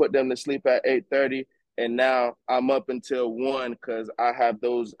I put them to sleep at 8:30 and now I'm up until 1 because I have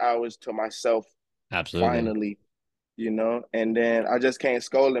those hours to myself Absolutely. finally, you know. And then I just can't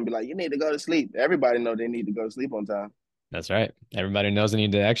scold and be like, you need to go to sleep. Everybody know they need to go to sleep on time. That's right. Everybody knows they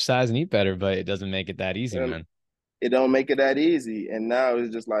need to exercise and eat better, but it doesn't make it that easy, And man. it don't make it that easy. And now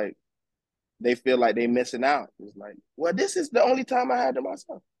it's just like they feel like they missing out. It's like, well, this is the only time I had to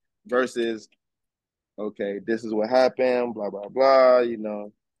myself. Versus, okay, this is what happened, blah, blah, blah, you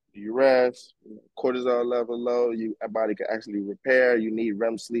know, you rest, cortisol level low, your body can actually repair. You need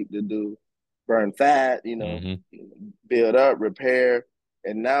REM sleep to do burn fat, Mm-hmm. build up, repair.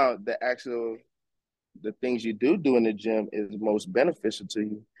 And now the things you do in the gym is most beneficial to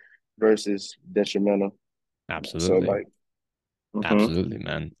you versus detrimental. So Absolutely. like, mm-hmm. Absolutely,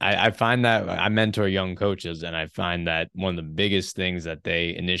 man. I find that I mentor young coaches, and I find that one of the biggest things that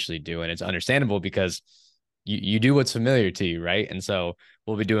they initially do, and it's understandable because you do what's familiar to you, right? And so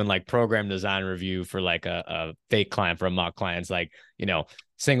we'll be doing like program design review for like a fake client, for a mock client. It's like,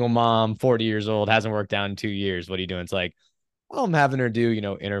 single mom, 40 years old, hasn't worked out in 2 years. What are you doing? It's like, well, I'm having her do,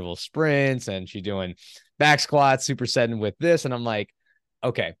 interval sprints, and she's doing back squats, supersetting with this. And I'm like,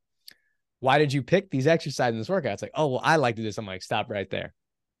 okay, why did you pick these exercises in this workout? It's like, oh, well, I like to do this. I'm like, stop right there.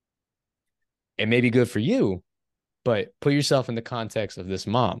 It may be good for you, but put yourself in the context of this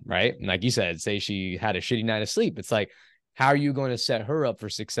mom, right? And like you said, say she had a shitty night of sleep. It's like, how are you going to set her up for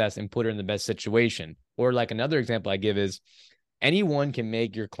success and put her in the best situation? Or like another example I give is, anyone can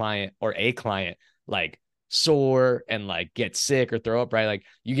make your client or a client like sore and like get sick or throw up, right? Like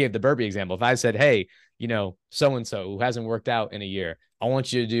you gave the burpee example. If I said, hey, so-and-so who hasn't worked out in a year, I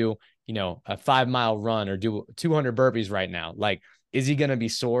want you to do, a 5-mile run or do 200 burpees right now. Like, is he going to be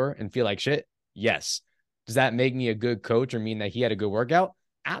sore and feel like shit? Yes. Does that make me a good coach or mean that he had a good workout?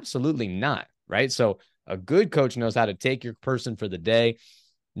 Absolutely not. Right. So A good coach knows how to take your person for the day,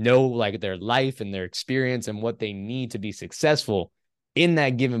 know like their life and their experience and what they need to be successful in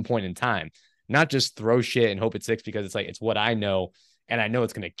that given point in time. Not just throw shit and hope it sticks because it's like, it's what I know. And I know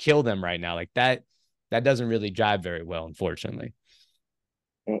it's going to kill them right now. Like that doesn't really jive very well, unfortunately.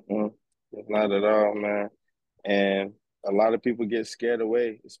 Mm-mm. Not at all, man. And a lot of people get scared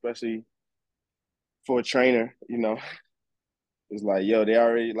away, especially for a trainer, you know. It's like, yo, they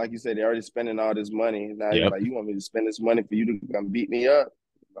already, like you said, they already spending all this money. Now you're Yep. like, you want me to spend this money for you to come beat me up?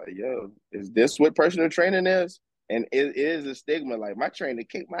 Like, yo, is this what personal training is? And it is a stigma. Like, my trainer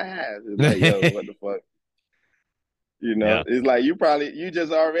kicked my ass. It's like, yo, what the fuck? You know, Yeah, it's like you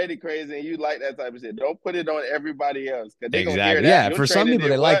just already crazy and you like that type of shit. Don't put it on everybody else because they gonna hear exactly. that. Yeah. Your For some trainer people,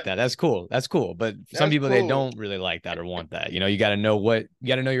 did they like what? that. That's cool. That's cool. But for some That's people, they cool. don't really like that or want that. You know, you got to know you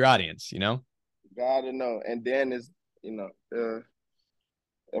got to know your audience, you know? Gotta know. And then it's, you know,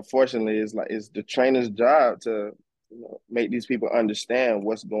 unfortunately, it's like it's the trainer's job to, make these people understand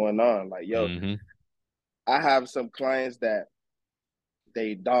what's going on. Like, yo, Mm-hmm. I have some clients that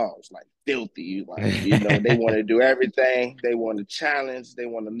they dogs like filthy, like they want to do everything, they want to challenge, they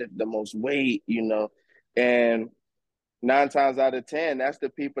want to lift the most weight, and 9 times out of 10, that's the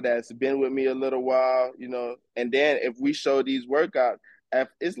people that's been with me a little while, And then if we show these workouts,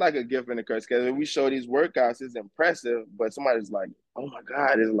 it's like a gift and a curse. Because if we show these workouts, it's impressive, but somebody's like, "Oh my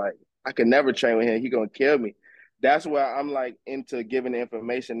God!" It's like I could never train with him. He gonna kill me. That's where I'm like into giving the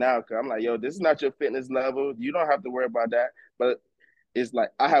information now. Because I'm like, "Yo, this is not your fitness level. You don't have to worry about that." But it's like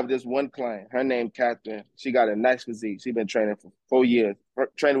I have this one client. Her name Catherine. She got a nice physique. She been training for 4 years.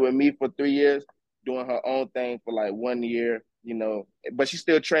 Training with me for 3 years, doing her own thing for like 1 year. But she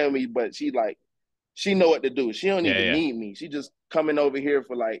still train me. But she know what to do. She don't Yeah. even Yeah. need me. She just coming over here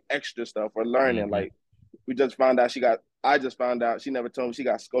for like extra stuff or learning. Mm-hmm. Like we just found out she got. I just found out she never told me she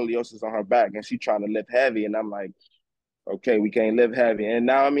got scoliosis on her back and she trying to lift heavy. And I'm like, okay, we can't lift heavy. And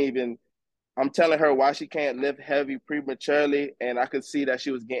now I'm telling her why she can't lift heavy prematurely, and I could see that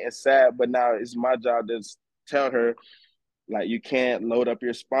she was getting sad. But now it's my job to tell her, like, you can't load up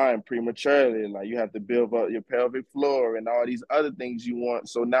your spine prematurely. Like, you have to build up your pelvic floor and all these other things you want.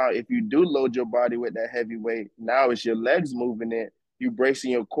 So now, if you do load your body with that heavy weight, now it's your legs moving it, you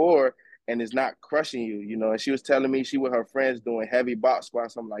bracing your core, and it's not crushing you. And she was telling me she with her friends doing heavy box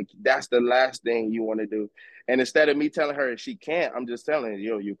squats. I'm like, that's the last thing you want to do. And instead of me telling her she can't, I'm just telling her,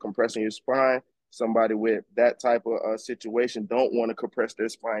 yo, you're compressing your spine. Somebody with that type of situation don't want to compress their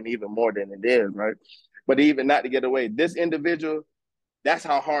spine even more than it is, right? But even not to get away, this individual, that's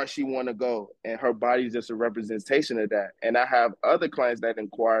how hard she want to go, and her body's just a representation of that. And I have other clients that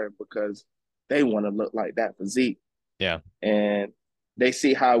inquire because they want to look like that physique, Yeah. and they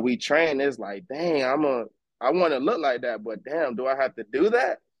see how we train. It's like, dang, I want to look like that, but damn, do I have to do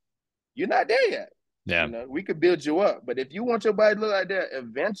that? You're not there yet. Yeah. We could build you up, but if you want your body to look like that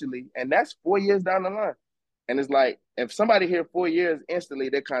eventually, and that's 4 years down the line, and it's like, if somebody here 4 years, instantly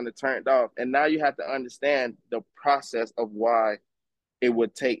they're kind of turned off. And now you have to understand the process of why it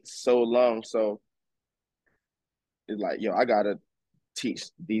would take so long. So it's like, yo, I got to teach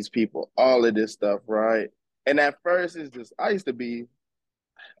these people all of this stuff, right? And at first, it's just, I used to be,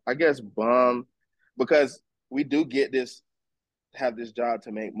 I guess, bummed because we do get this, have this job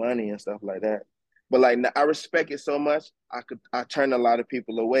to make money and stuff like that. But like, I respect it so much, I turn a lot of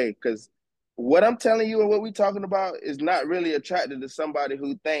people away because what I'm telling you and what we talking about is not really attractive to somebody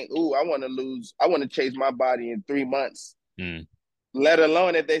who think, "Ooh, I want to change my body in 3 months." Mm. Let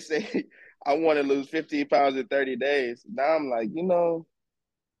alone if they say, "I want to lose 15 pounds in 30 days." Now I'm like,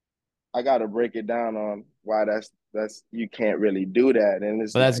 I got to break it down on why that's you can't really do that, and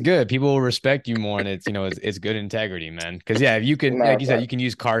it's Well, that's like, good. People will respect you more, and it's good integrity, man. Because yeah, if you can, nah, like you said, you can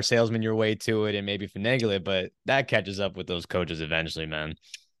use car salesman your way to it and maybe finagle it, but that catches up with those coaches eventually, man.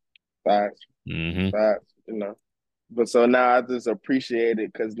 facts, Mm-hmm. facts. But so now I just appreciate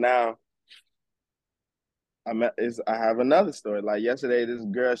it because now I have another story. Like yesterday, this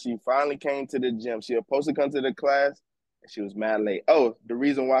girl, she finally came to the gym. She was supposed to come to the class, and she was mad late. Oh, the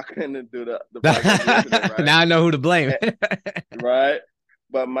reason why I couldn't do the podcast yesterday, right? Now I know who to blame. Eh, right.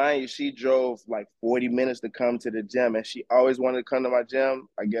 But mind you, she drove like 40 minutes to come to the gym, and she always wanted to come to my gym.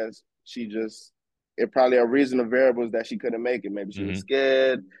 I guess it probably a reason of variables that she couldn't make it. Maybe she was Hmm.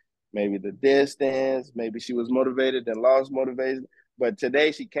 scared, maybe the distance, maybe she was motivated and lost motivation. But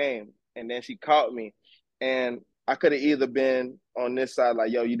today she came, and then she caught me, and I could have either been on this side,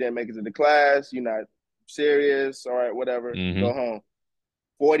 like, yo, you didn't make it to the class, you're not serious, all right, whatever, Hmm. go home.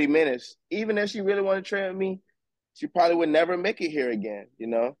 40 minutes, even if she really wanted to train with me, she probably would never make it here again.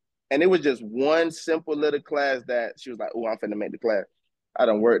 And it was just one simple little class that she was like, oh, I'm finna make the class. I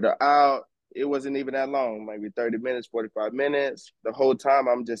done worked her out. it wasn't even that long, maybe 30 minutes, 45 minutes. The whole time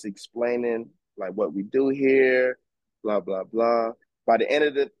I'm just explaining like what we do here, blah, blah, blah. By the end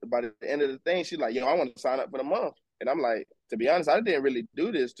of the thing, she's like, yo, I want to sign up for the month. And I'm like, to be honest, I didn't really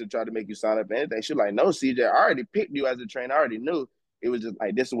do this to try to make you sign up for anything. She's like, no, CJ, I already picked you as a trainer. I already knew. It was just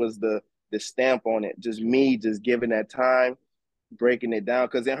like this was the stamp on it. Just me just giving that time, breaking it down.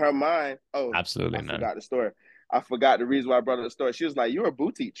 Because in her mind, oh, Absolutely, I man. forgot the story. I forgot the reason why I brought up the story. She was like, "You're a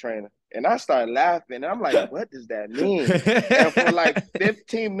boutique trainer," and I started laughing. And I'm like, "What does that mean?" And for like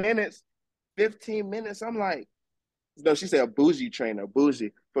 15 minutes, I'm like, "No," she said, "A bougie trainer,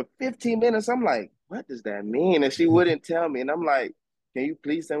 bougie." For 15 minutes, I'm like, "What does that mean?" And she wouldn't tell me. And I'm like, "Can you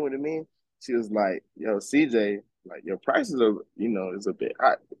please tell me what it means?" She was like, "Yo, CJ, like your prices are, is a bit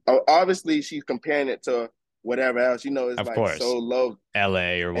high." Obviously, she's comparing it to whatever else, it's Of like so course. low,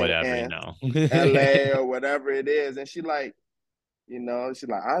 LA or and whatever, and LA or whatever it is. And she's like,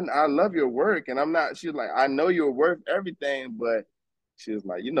 I love your work. And I'm not, she's like, I know you're worth everything, but she was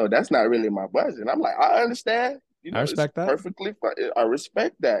like, that's not really my budget. And I'm like, I understand, I it's respect that. perfectly fine. I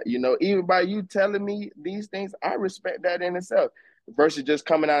respect that, even by you telling me these things, I respect that in itself versus just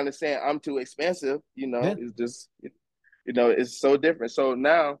coming out and saying I'm too expensive, Yeah. it's just, it's so different. So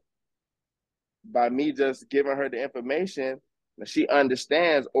now by me just giving her the information, she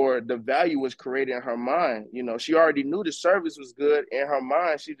understands or the value was created in her mind. She already knew the service was good in her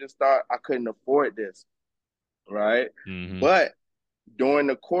mind. She just thought I couldn't afford this. Right. Mm-hmm. But during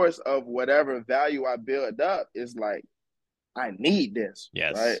the course of whatever value I built up, it's like, I need this.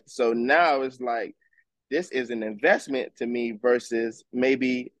 Right. Yes. So now it's like, this is an investment to me versus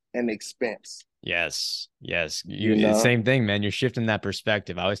maybe an expense. Yes. Yes. You know, Same thing, man. You're shifting that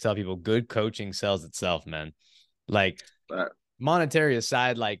perspective. I always tell people good coaching sells itself, man. Like but monetary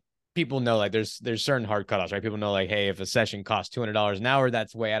aside, like people know like there's certain hard cutoffs, right? People know like, hey, if a session costs $200 an hour,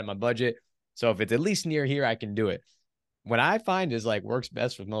 that's way out of my budget. So if it's at least near here, I can do it. What I find is like works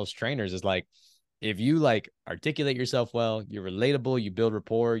best with most trainers is like if you like articulate yourself well, you're relatable, you build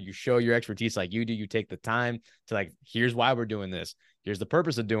rapport, you show your expertise like you do, you take the time to like, here's why we're doing this, here's the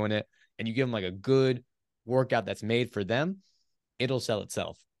purpose of doing it, and you give them like a good workout that's made for them, it'll sell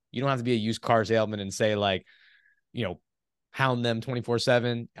itself. You don't have to be a used car salesman and say like, you know, hound them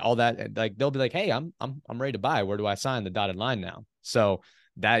 24/7, all that. Like they'll be like, hey, I'm ready to buy. Where do I sign the dotted line now? So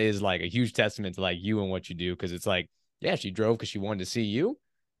that is like a huge testament to like you and what you do. Cause it's like, yeah, she drove because she wanted to see you.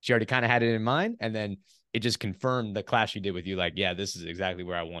 She already kind of had it in mind. And then it just confirmed the class she did with you. Like, yeah, this is exactly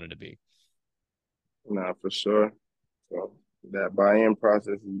where I wanted to be. nah, for sure. So that buy-in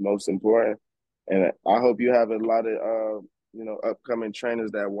process is most important. And I hope you have a lot of upcoming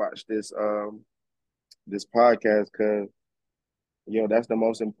trainers that watch this podcast because that's the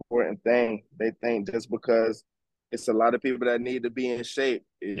most important thing. They think just because it's a lot of people that need to be in shape,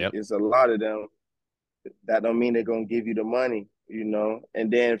 Yep. it's a lot of them. That don't mean they're gonna give you the money,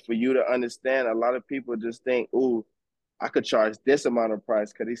 And then for you to understand, a lot of people just think, "Ooh, I could charge this amount of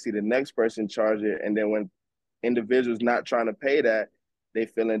price," because they see the next person charge it, and then when individuals not trying to pay that, they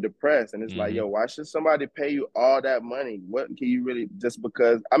feeling depressed. And it's like, Mm-hmm. yo, why should somebody pay you all that money? What can you really, just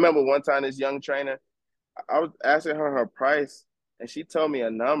because I remember one time this young trainer, I was asking her price and she told me a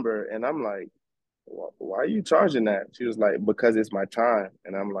number and I'm like, why are you charging that? She was like, because it's my time.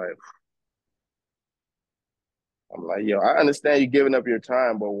 And I'm like, yo, I understand you giving up your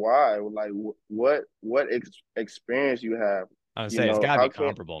time, but why? Like, what experience you have? I would say it's gotta be How can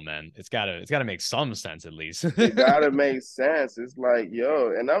comparable, man. It's gotta make some sense at least. it gotta make sense. It's like,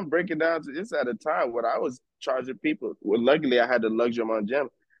 yo, and I'm breaking down to this at a time when I was charging people. Well, luckily I had the luxury of my gym.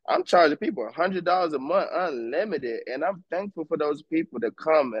 I'm charging people $100 a month, unlimited, and I'm thankful for those people that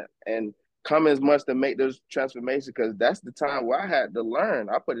come and come as much to make those transformations because that's the time where I had to learn.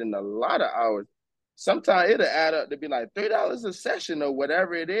 I put in a lot of hours. Sometimes it'll add up to be like $3 a session or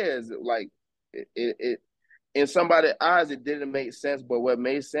whatever it is. Like it in somebody's eyes, it didn't make sense. But what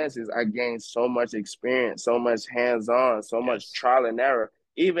made sense is I gained so much experience, so much hands-on, so much Yes. trial and error.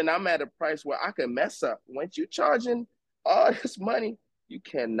 Even I'm at a price where I can mess up. Once you charging all this money, you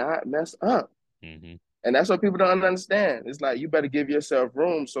cannot mess up. Mm-hmm. And that's what people don't understand. It's like you better give yourself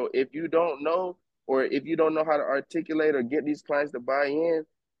room. So if you don't know, or if you don't know how to articulate or get these clients to buy in,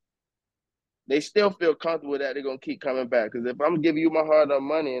 they still feel comfortable that they're gonna keep coming back. Because if I'm giving you my hard-earned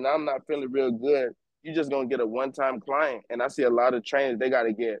money and I'm not feeling real good, you're just gonna get a one-time client. And I see a lot of trainers they got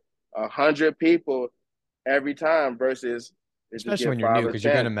to get 100 people every time versus they just Especially get when you're five new, or because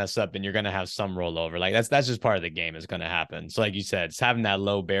you're gonna 10. mess up and you're gonna have some rollover. Like that's just part of the game is gonna happen. So like you said, it's having that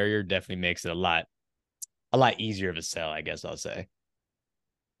low barrier definitely makes it a lot easier of a sell, I guess I'll say.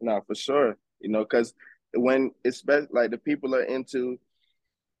 No, for sure. Because when especially like the people are into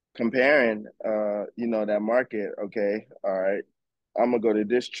comparing, that market. Okay, all right, I'm gonna go to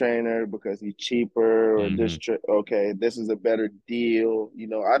this trainer because he's cheaper, or Mm-hmm. okay, this is a better deal.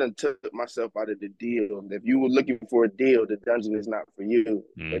 I done took myself out of the deal. If you were looking for a deal, the dungeon is not for you.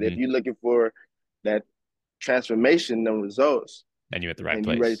 But if Mm-hmm. you're looking for that transformation, the results, And you're at the right and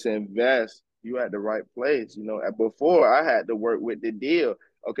you ready place. to invest, you at the right place. Before I had to work with the deal.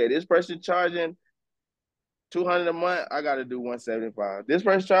 Okay, this person charging 200 a month, I got to do 175. This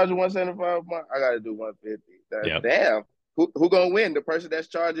person charging 175 a month, I got to do 150. Yep. Damn, who gonna win? The person that's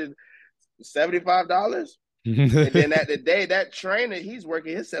charging $75, and then at the day that trainer, he's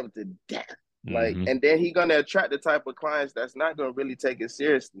working himself to death. Like, Mm-hmm. and then he gonna attract the type of clients that's not gonna really take it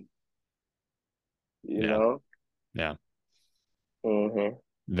seriously. You Yeah. know. Yeah. Mm-hmm.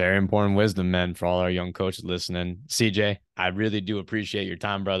 Very important wisdom, man, for all our young coaches listening. CJ, I really do appreciate your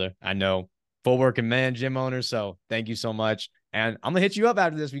time, brother. I know full working man, gym owner. So thank you so much. And I'm gonna hit you up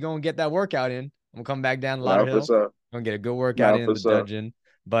after this. We're gonna get that workout in. I'm gonna come back down to Now for Lauderhill. sure. Gonna get a good workout Now in for the sure. dungeon.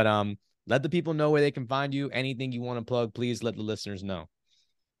 But let the people know where they can find you. Anything you want to plug, please let the listeners know.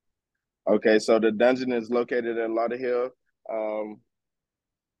 Okay, so the dungeon is located in Lauderhill. Um,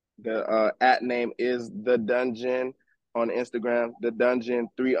 The at name is the dungeon on Instagram, the dungeon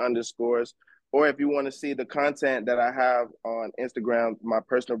 3 underscores. Or if you want to see the content that I have on Instagram, my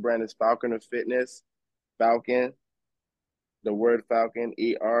personal brand is Falconer Fitness, Falcon, the word Falcon,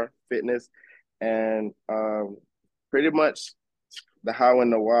 Fitness, and pretty much the how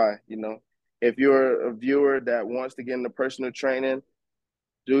and the why. If you're a viewer that wants to get into personal training,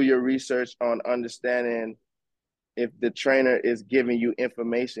 do your research on understanding if the trainer is giving you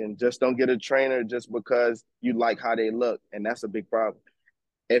information. Just don't get a trainer just because you like how they look. And that's a big problem.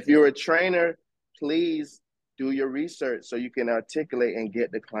 If you're a trainer, please do your research so you can articulate and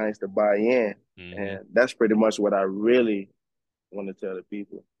get the clients to buy in. Mm-hmm. And that's pretty much what I really want to tell the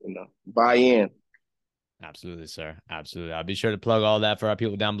people, buy in. Absolutely, sir. Absolutely. I'll be sure to plug all that for our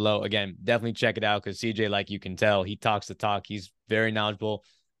people down below. Again, definitely check it out because CJ, like you can tell, he talks the talk. He's very knowledgeable.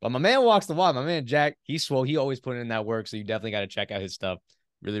 But my man walks the walk. My man Jack, he's swole. He always put in that work. So you definitely got to check out his stuff.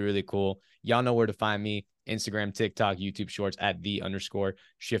 Really, really cool. Y'all know where to find me. Instagram, TikTok, YouTube shorts at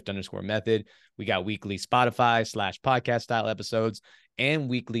 _shift_method. We got weekly Spotify/podcast style episodes and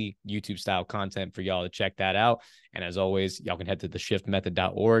weekly YouTube style content for y'all to check that out. And as always, y'all can head to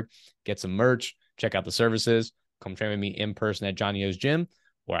theshiftmethod.org, get some merch, check out the services, come train with me in person at Johnny O's gym,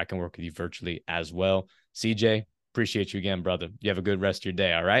 or I can work with you virtually as well. CJ, appreciate you again, brother. You have a good rest of your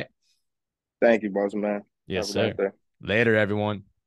day. All right. Thank you, boss man. Yes, Have a nice sir. day. Later, everyone.